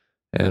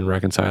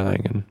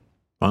reconciling. And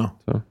wow.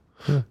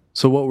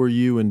 So what were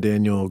you and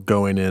Daniel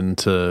going in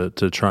to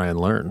try and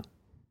learn?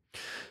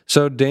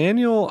 So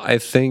Daniel, I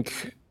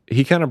think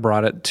he kind of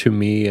brought it to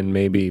me, and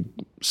maybe,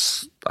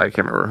 I can't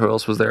remember who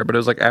else was there, but it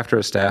was like after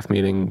a staff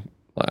meeting,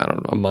 I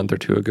don't know, a month or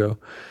 2 ago.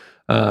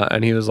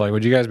 And he was like,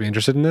 would you guys be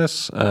interested in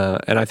this?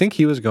 And I think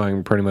he was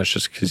going pretty much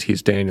just because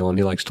he's Daniel and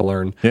he likes to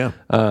learn. Yeah.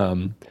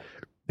 And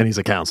he's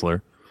a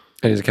counselor.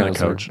 And he's a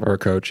counselor or a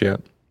coach, yeah.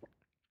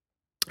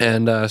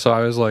 And so I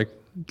was like,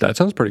 that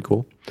sounds pretty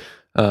cool.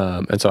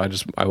 And so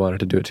I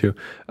wanted to do it too.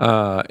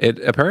 It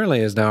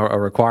apparently is now a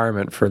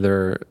requirement for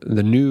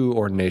the new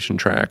ordination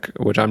track,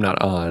 which I'm not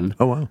on.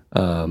 Oh, wow.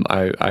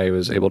 I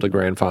was able to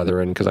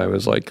grandfather in because I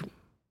was like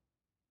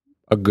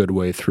a good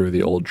way through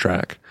the old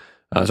track.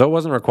 So it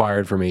wasn't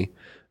required for me.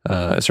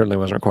 It certainly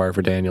wasn't required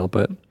for Daniel,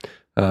 but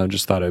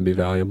just thought it would be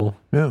valuable.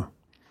 Yeah.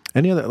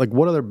 Any other,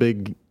 what other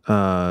big,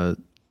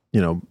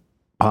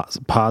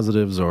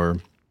 positives or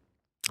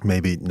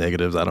maybe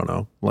negatives, I don't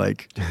know,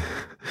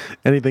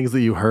 any things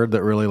that you heard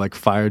that really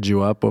fired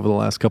you up over the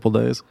last couple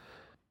of days?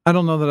 I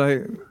don't know that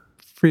I'm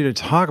free to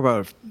talk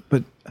about it,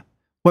 but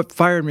what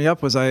fired me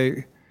up was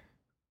I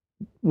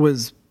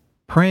was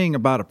praying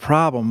about a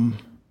problem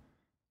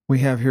we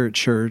have here at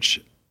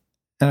church,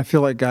 and I feel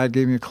like God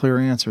gave me a clear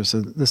answer,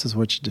 so this is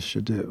what you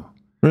should do.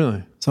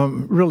 Really? So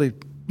I'm really,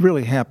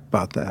 really happy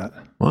about that.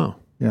 Wow.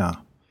 Yeah.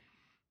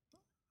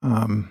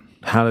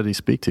 How did He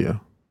speak to you?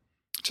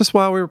 Just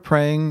while we were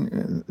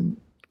praying,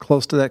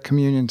 close to that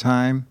communion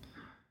time.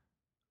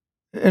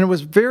 And it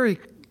was very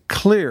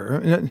clear.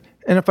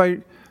 And if I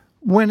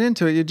went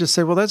into it, you'd just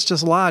say, well, that's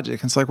just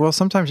logic. And it's like, well,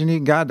 sometimes you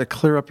need God to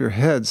clear up your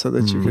head so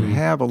that you could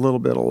have a little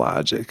bit of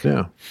logic.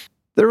 Yeah.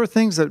 There were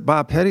things that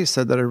Bob Petty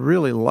said that I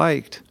really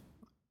liked.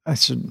 I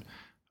should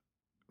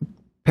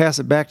pass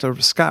it back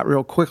to Scott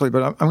real quickly,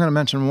 but I'm going to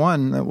mention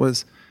one that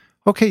was,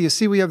 okay, you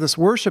see we have this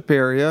worship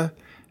area,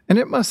 and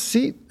it must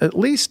seat at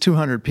least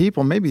 200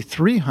 people, maybe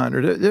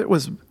 300. It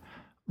was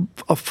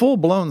a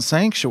full-blown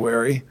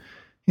sanctuary.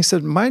 He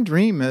said, my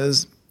dream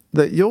is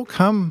that you'll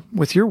come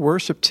with your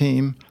worship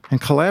team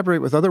and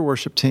collaborate with other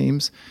worship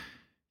teams.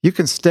 You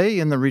can stay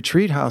in the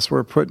retreat house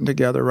we're putting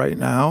together right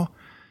now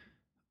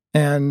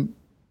and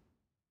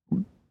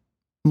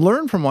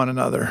learn from one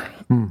another.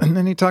 And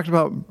then he talked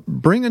about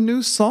bring a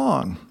new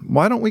song.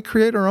 Why don't we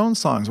create our own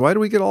songs? Why do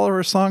we get all of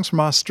our songs from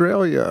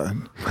Australia?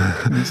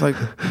 And he's like,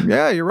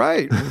 yeah, you're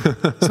right.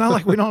 It's not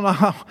like we don't know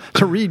how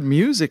to read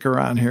music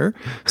around here.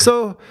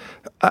 So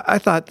I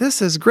thought,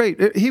 this is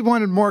great. He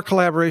wanted more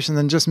collaboration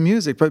than just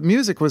music, but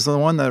music was the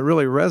one that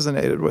really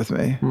resonated with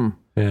me.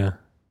 Yeah.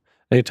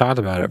 And he talked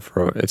about it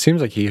it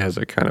seems like he has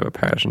a kind of a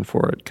passion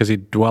for it because he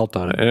dwelt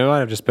on it. And it might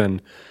have just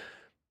been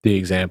the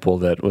example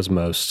that was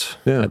most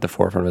at the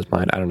forefront of his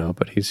mind. I don't know,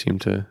 but he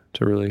seemed to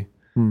really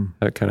kind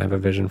of have a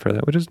vision for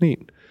that, which is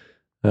neat.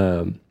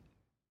 It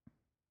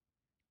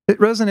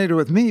resonated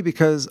with me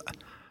because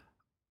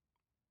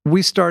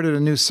we started a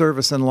new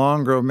service in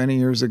Long Grove many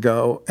years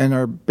ago, and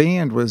our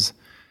band was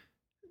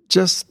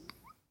just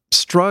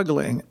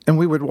struggling. And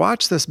we would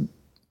watch this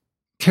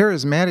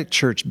charismatic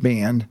church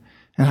band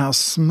and how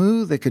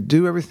smooth they could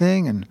do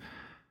everything. And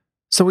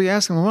so we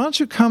asked them, why don't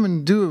you come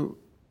and do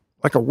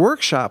like a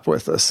workshop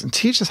with us and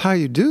teach us how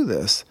you do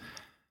this?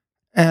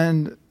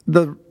 And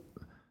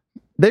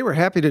they were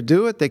happy to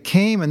do it. They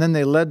came, and then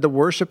they led the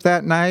worship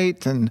that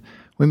night, and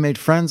we made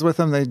friends with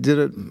them. They did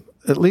it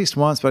at least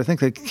once, but I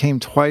think they came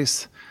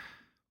twice.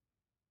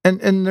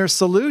 And there's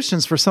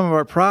solutions for some of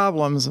our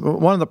problems.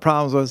 One of the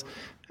problems was,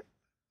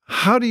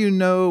 how do you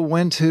know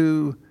when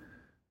to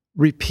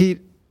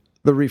repeat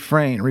the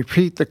refrain,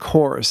 repeat the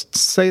chorus,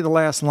 say the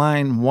last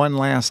line one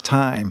last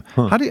time?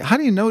 How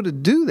do you know to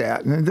do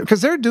that?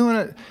 Because they're doing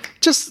it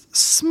just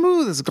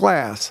smooth as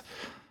glass.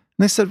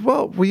 And they said,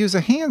 well, we use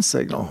a hand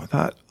signal. I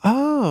thought,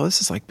 oh,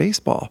 this is like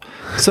baseball.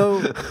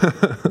 So,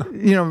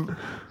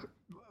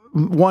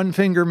 one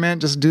finger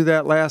meant just do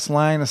that last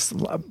line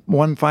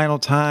one final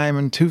time,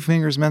 and two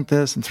fingers meant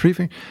this, and three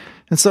fingers.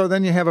 And so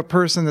then you have a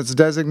person that's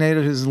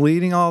designated who's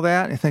leading all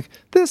that, and you think,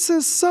 this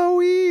is so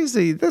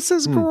easy. This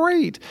is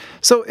great.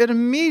 So it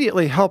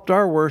immediately helped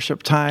our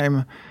worship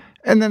time.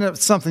 And then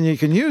it's something you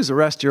can use the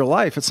rest of your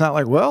life. It's not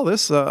like, well,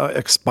 this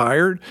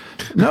expired.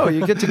 No,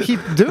 you get to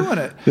keep doing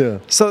it. Yeah.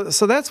 So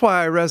that's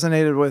why I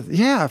resonated with,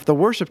 if the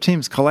worship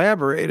teams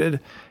collaborated,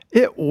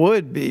 it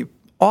would be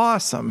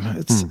awesome.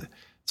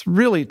 It's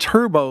really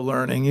turbo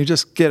learning. You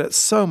just get it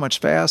so much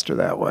faster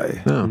that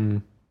way.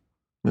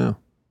 Yeah.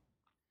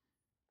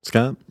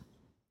 Scott?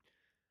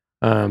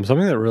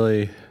 Something that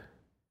really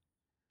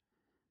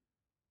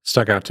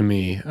stuck out to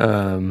me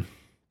that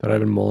I've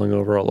been mulling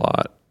over a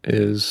lot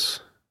is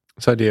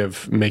this idea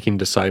of making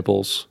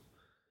disciples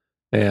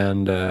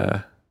and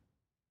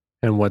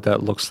what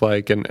that looks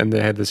like. And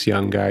they had this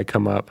young guy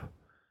come up.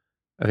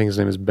 I think his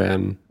name is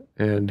Ben,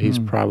 and he's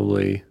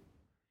probably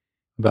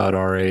about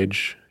our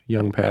age,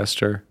 young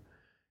pastor.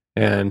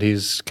 And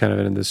he's kind of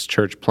in this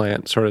church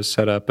plant sort of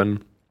setup,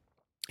 and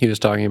he was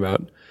talking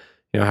about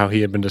how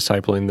he had been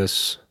discipling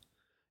this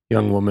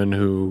young woman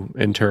who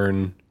in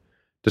turn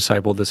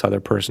discipled this other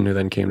person who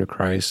then came to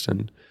Christ,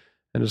 and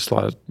just a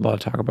lot of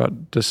talk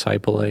about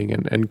discipling.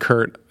 And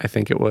Kurt, I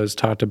think it was,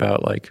 talked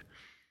about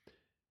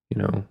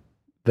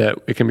that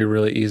it can be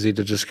really easy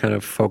to just kind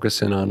of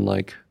focus in on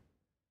like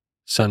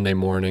Sunday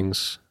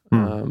mornings,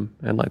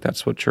 and like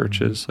that's what church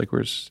is. Like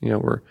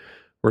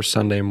we're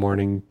Sunday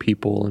morning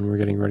people, and we're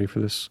getting ready for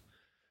this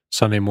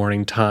Sunday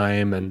morning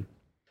time.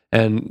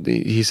 And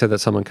he said that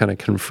someone kind of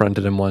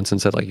confronted him once and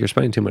said, like, you're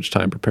spending too much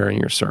time preparing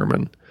your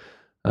sermon.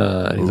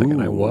 And he's like,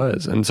 and I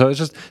was. And so it's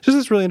just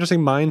this really interesting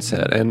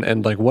mindset.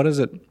 And like, what does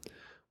it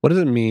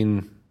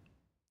mean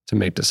to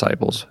make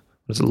disciples?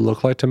 What does it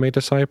look like to make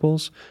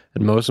disciples?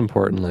 And most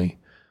importantly,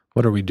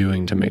 what are we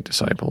doing to make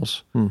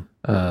disciples?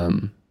 I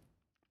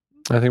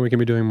think we can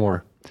be doing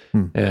more.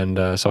 And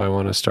so I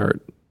want to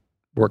start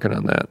working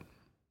on that.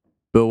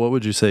 Bill, what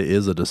would you say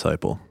is a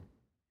disciple?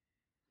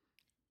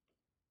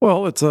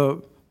 Well, it's a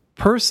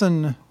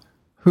person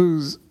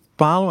who's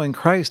following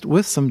Christ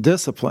with some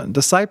discipline.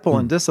 Disciple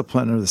and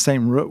discipline are the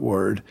same root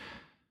word.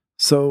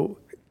 So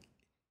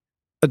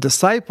a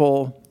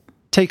disciple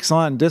takes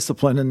on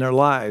discipline in their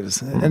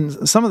lives.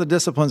 And some of the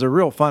disciplines are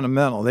real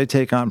fundamental. They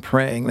take on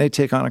praying. They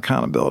take on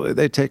accountability.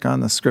 They take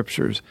on the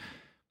scriptures.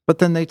 But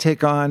then they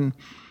take on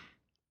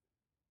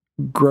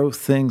growth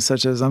things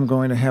such as, I'm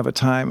going to have a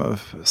time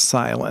of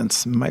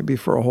silence. It might be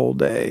for a whole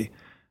day.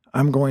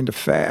 I'm going to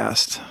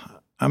fast.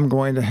 I'm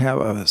going to have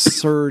a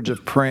surge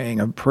of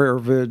praying, a prayer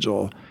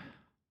vigil.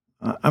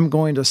 I'm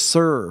going to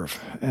serve,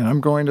 and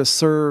I'm going to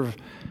serve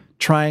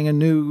trying a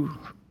new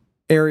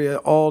area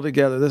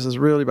altogether. This is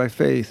really by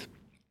faith.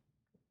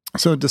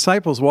 So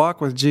disciples walk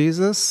with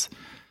Jesus,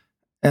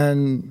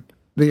 and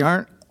they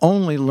aren't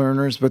only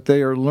learners, but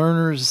they are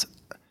learners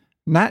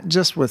not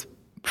just with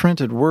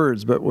printed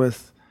words, but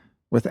with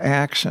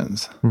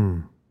actions.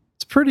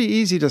 It's pretty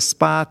easy to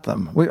spot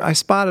them. I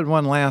spotted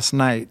one last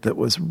night that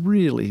was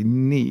really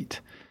neat.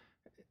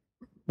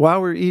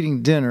 While we were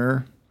eating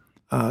dinner,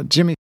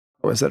 Jimmy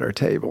was at our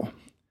table.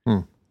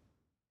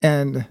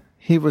 And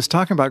he was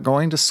talking about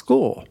going to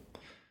school.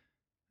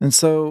 And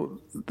so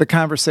the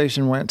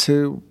conversation went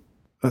to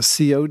a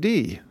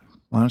COD.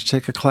 Why don't you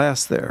take a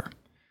class there?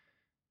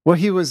 Well,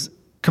 he was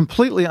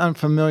completely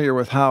unfamiliar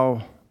with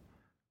how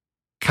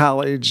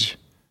college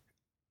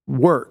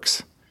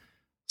works.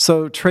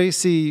 So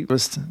Tracy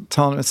was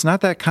telling him it's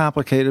not that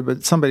complicated,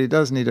 but somebody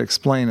does need to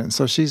explain it.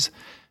 So she's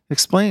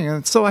explaining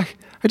it. So I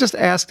just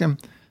asked him,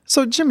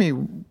 so Jimmy,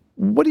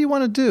 what do you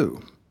want to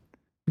do?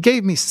 He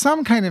gave me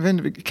some kind of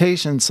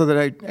indication so that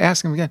I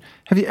asked him again,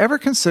 have you ever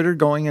considered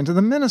going into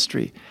the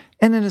ministry?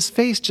 And then his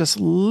face just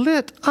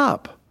lit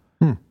up.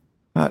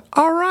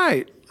 All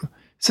right.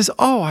 says,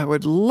 "Oh, I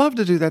would love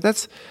to do that.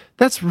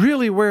 That's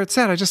really where it's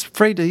at. I'm just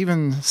afraid to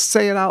even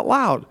say it out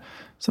loud." I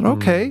said,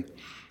 "Okay."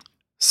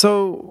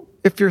 So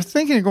if you're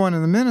thinking of going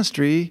in the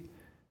ministry,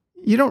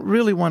 you don't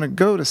really want to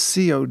go to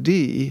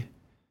COD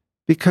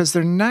because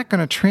they're not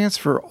going to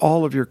transfer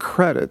all of your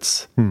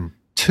credits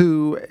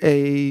to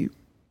a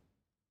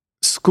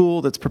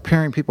school that's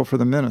preparing people for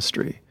the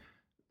ministry.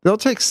 They'll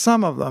take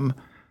some of them,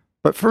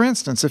 but for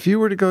instance, if you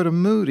were to go to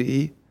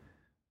Moody,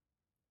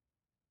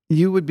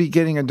 you would be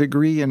getting a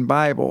degree in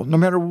Bible. No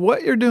matter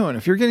what you're doing,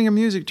 if you're getting a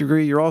music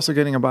degree, you're also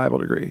getting a Bible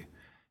degree.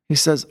 He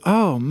says,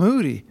 "Oh,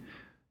 Moody,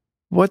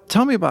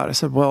 tell me about it." I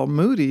said, "Well,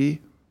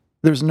 Moody,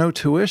 there's no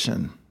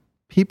tuition.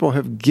 People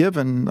have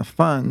given the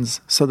funds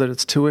so that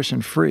it's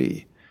tuition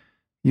free.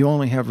 You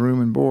only have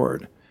room and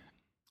board."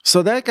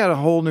 So that got a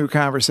whole new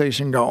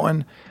conversation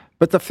going.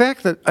 But the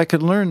fact that I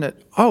could learn that,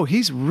 oh,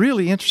 he's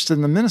really interested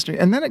in the ministry.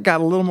 And then it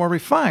got a little more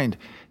refined.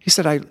 He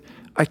said, I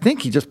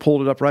think he just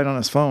pulled it up right on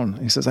his phone.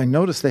 He says, "I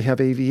noticed they have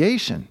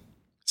aviation."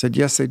 I said,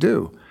 "Yes, they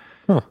do."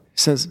 He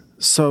says,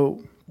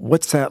 "So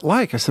what's that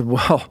like?" I said,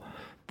 "Well,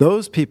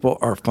 those people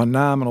are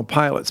phenomenal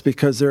pilots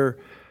because they're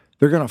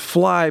going to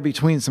fly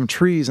between some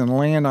trees and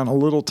land on a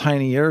little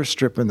tiny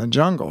airstrip in the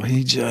jungle."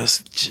 He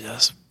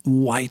just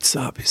lights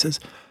up. He says,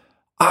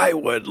 "I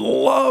would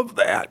love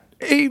that.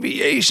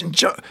 Aviation.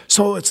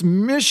 So it's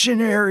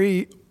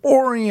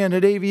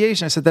missionary-oriented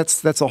aviation." I said, that's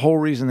the whole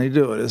reason they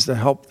do it, is to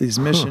help these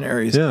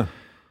missionaries. Yeah. He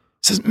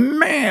says,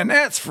 "Man,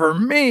 that's for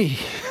me."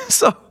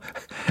 So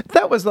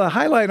that was the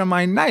highlight of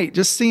my night,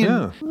 just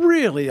seeing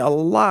really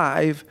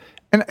alive.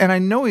 And I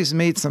know he's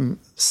made some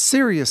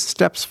serious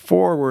steps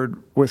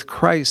forward with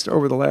Christ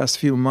over the last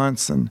few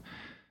months. And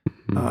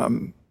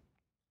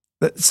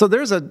so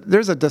there's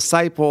a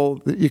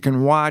disciple that you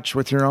can watch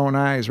with your own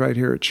eyes right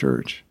here at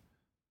church.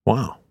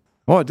 Wow.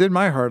 Well, it did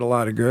my heart a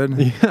lot of good.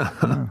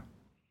 Yeah.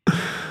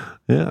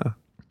 Yeah.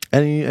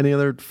 Any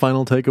other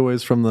final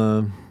takeaways from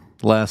the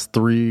last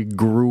 3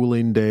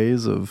 grueling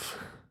days of,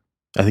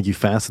 I think you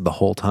fasted the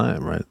whole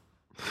time, right?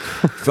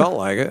 Felt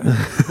like it.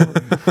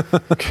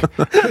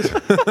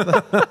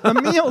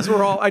 The meals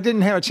were all, I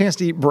didn't have a chance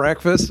to eat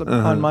breakfast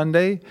on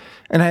Monday,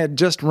 and I had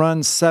just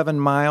run 7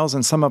 miles,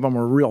 and some of them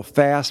were real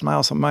fast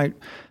miles. So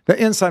the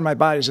inside of my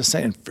body is just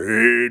saying,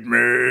 "Feed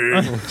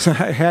me." So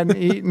I hadn't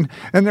eaten,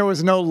 and there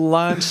was no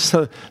lunch.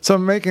 So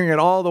I'm making it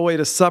all the way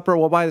to supper.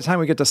 Well, by the time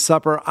we get to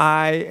supper,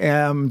 I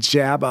am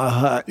Jabba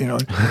Hutt.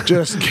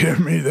 Just give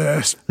me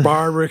this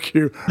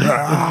barbecue.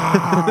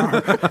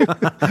 I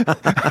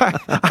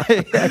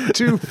had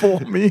 2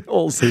 full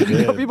meals.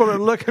 People are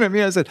looking at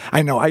me. I said,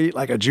 "I know, I eat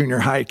like a junior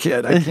high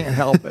kid. I can't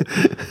help it."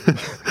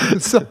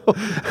 So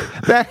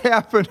that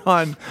happened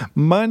on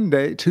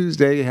Monday.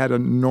 Tuesday, had a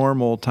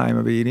normal time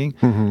of eating.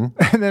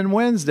 And then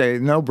Wednesday,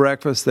 no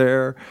breakfast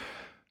there,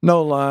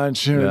 no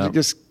lunch.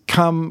 Just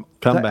come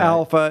to back.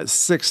 Alpha at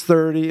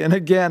 6:30. And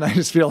again, I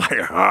just feel like,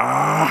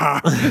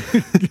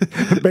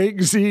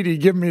 baked ziti,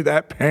 give me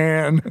that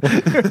pan.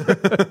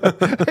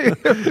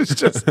 It was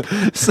just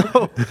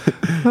so,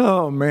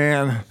 oh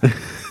man,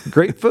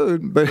 great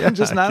food, but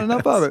just not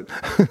enough of it.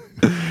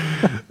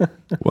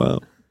 Wow.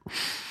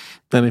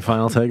 Any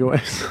final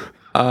takeaways?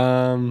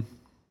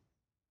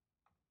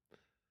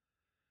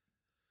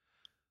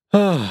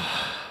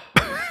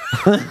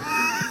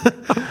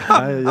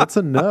 That's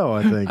a no,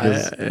 I think.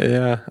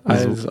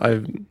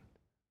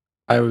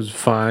 I was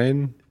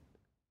fine,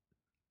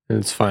 and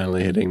it's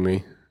finally hitting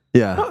me.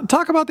 Yeah.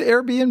 Talk about the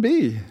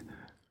Airbnb.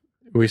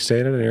 We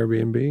stayed at an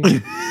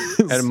Airbnb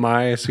at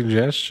my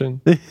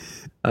suggestion.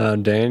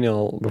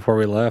 Daniel, before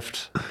we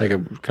left, like a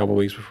couple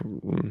weeks before,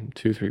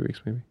 2-3 weeks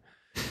maybe,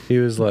 he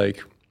was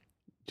like,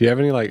 "Do you have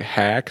any like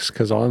hacks?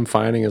 Because all I'm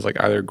finding is like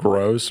either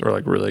gross or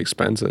like really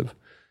expensive."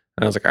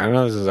 And I was like, "I don't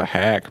know this is a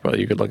hack, but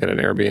you could look at an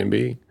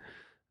Airbnb."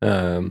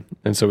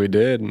 And so we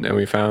did, and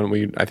we found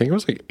I think it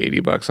was like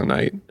 $80 a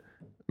night,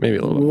 maybe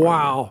a little bit more.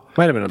 Wow.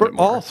 Might have been a bit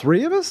more. All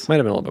 3 of us? Might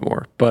have been a little bit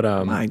more. But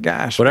my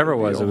gosh. whatever it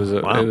was, it was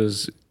Wow. it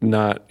was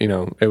not,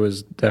 it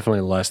was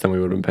definitely less than we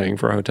would have been paying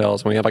for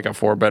hotels. And we had like a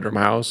 4-bedroom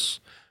house,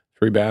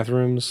 3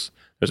 bathrooms.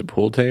 There's a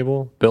pool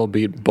table. Bill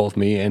beat both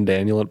me and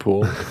Daniel at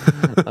pool.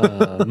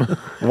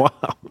 Wow.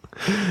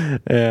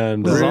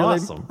 And This is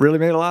awesome. Really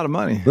made a lot of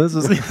money. This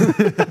is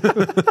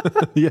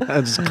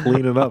just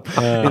clean it up,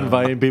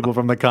 inviting people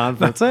from the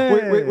conference.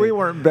 Hey. We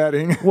weren't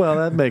betting. Well,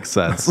 that makes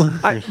sense.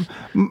 I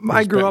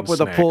grew up with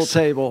a pool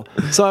table,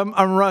 so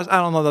I'm rushed. I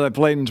don't know that I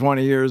played in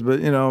 20 years, but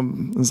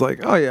it's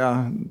like, oh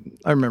yeah,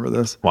 I remember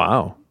this.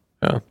 Wow.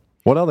 yeah.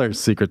 What other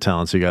secret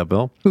talents you got,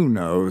 Bill? Who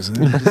knows?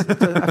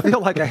 I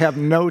feel like I have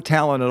no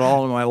talent at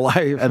all in my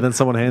life. And then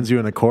someone hands you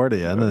an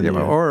accordion. And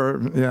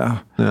Yeah.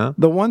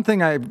 The one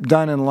thing I've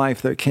done in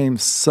life that came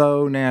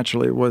so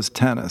naturally was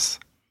tennis.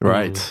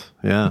 Right.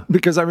 Yeah.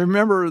 Because I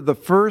remember the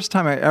first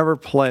time I ever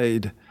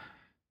played,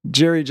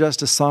 Jerry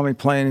Justice saw me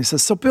playing. He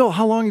says, "So, Bill,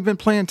 how long have you been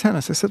playing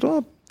tennis?" I said,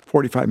 "Oh,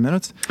 45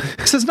 minutes.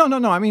 He says, no.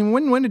 I mean,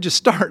 when did you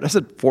start? I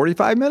said,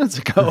 45 minutes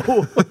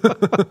ago.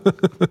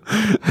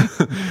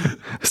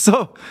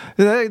 So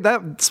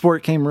that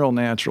sport came real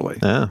naturally.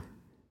 Yeah.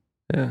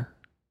 Yeah.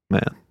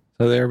 Man.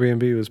 So the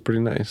Airbnb was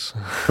pretty nice.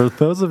 For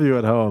those of you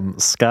at home,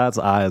 Scott's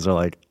eyes are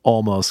like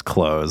almost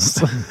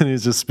closed. And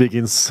he's just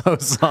speaking so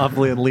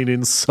softly and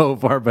leaning so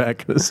far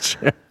back in his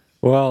chair.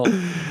 Well,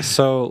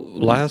 so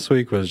last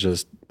week was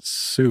just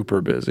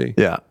super busy.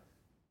 Yeah.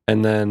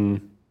 And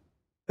then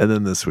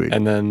this week.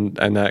 and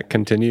that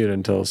continued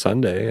until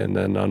Sunday, and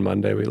then on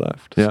Monday we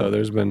left. Yeah. So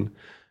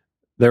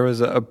there was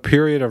a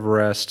period of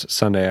rest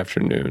Sunday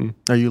afternoon.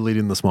 Are you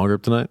leading the small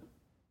group tonight?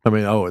 I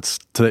mean,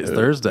 today's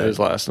Thursday. It was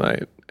last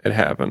night. It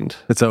happened.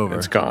 It's over.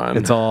 It's gone.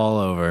 It's all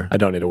over. I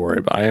don't need to worry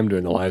about it. I am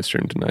doing the live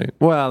stream tonight.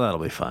 Well, that'll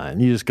be fine.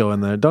 You just go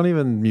in there. Don't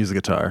even use the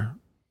guitar.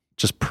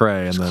 Just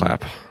pray and then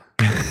Clap.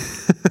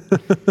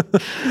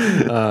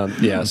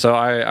 So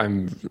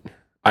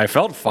I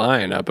felt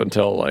fine up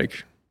until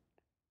like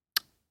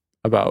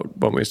about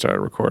when we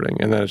started recording,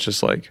 and then it's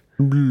just like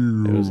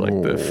it was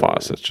like the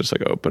faucets just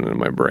like opened and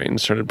my brain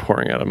started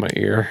pouring out of my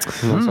ear.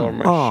 And that's all over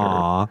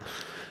my shirt.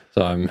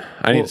 So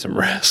I need some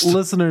rest.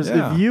 Listeners,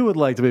 if you would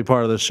like to be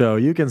part of the show,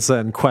 you can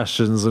send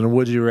questions and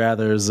would you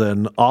rathers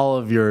and all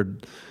of your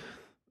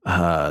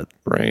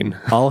brain.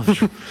 All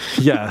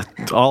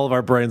of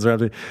our brains are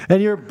empty.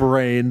 And your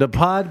brain to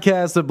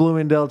podcast at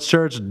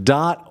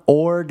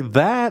bloomingdalechurch.org.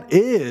 That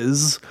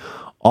is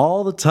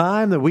all the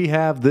time that we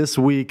have this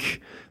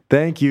week.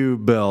 Thank you,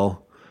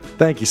 Bill.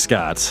 Thank you,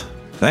 Scott.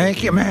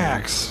 Thank you,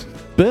 Max.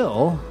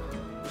 Bill,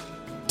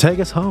 take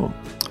us home.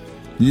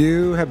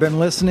 You have been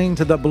listening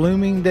to the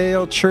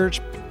Bloomingdale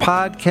Church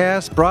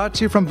podcast, brought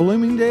to you from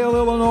Bloomingdale,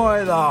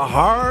 Illinois, the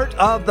heart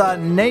of the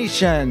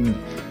nation.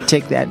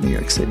 Take that, New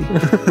York City.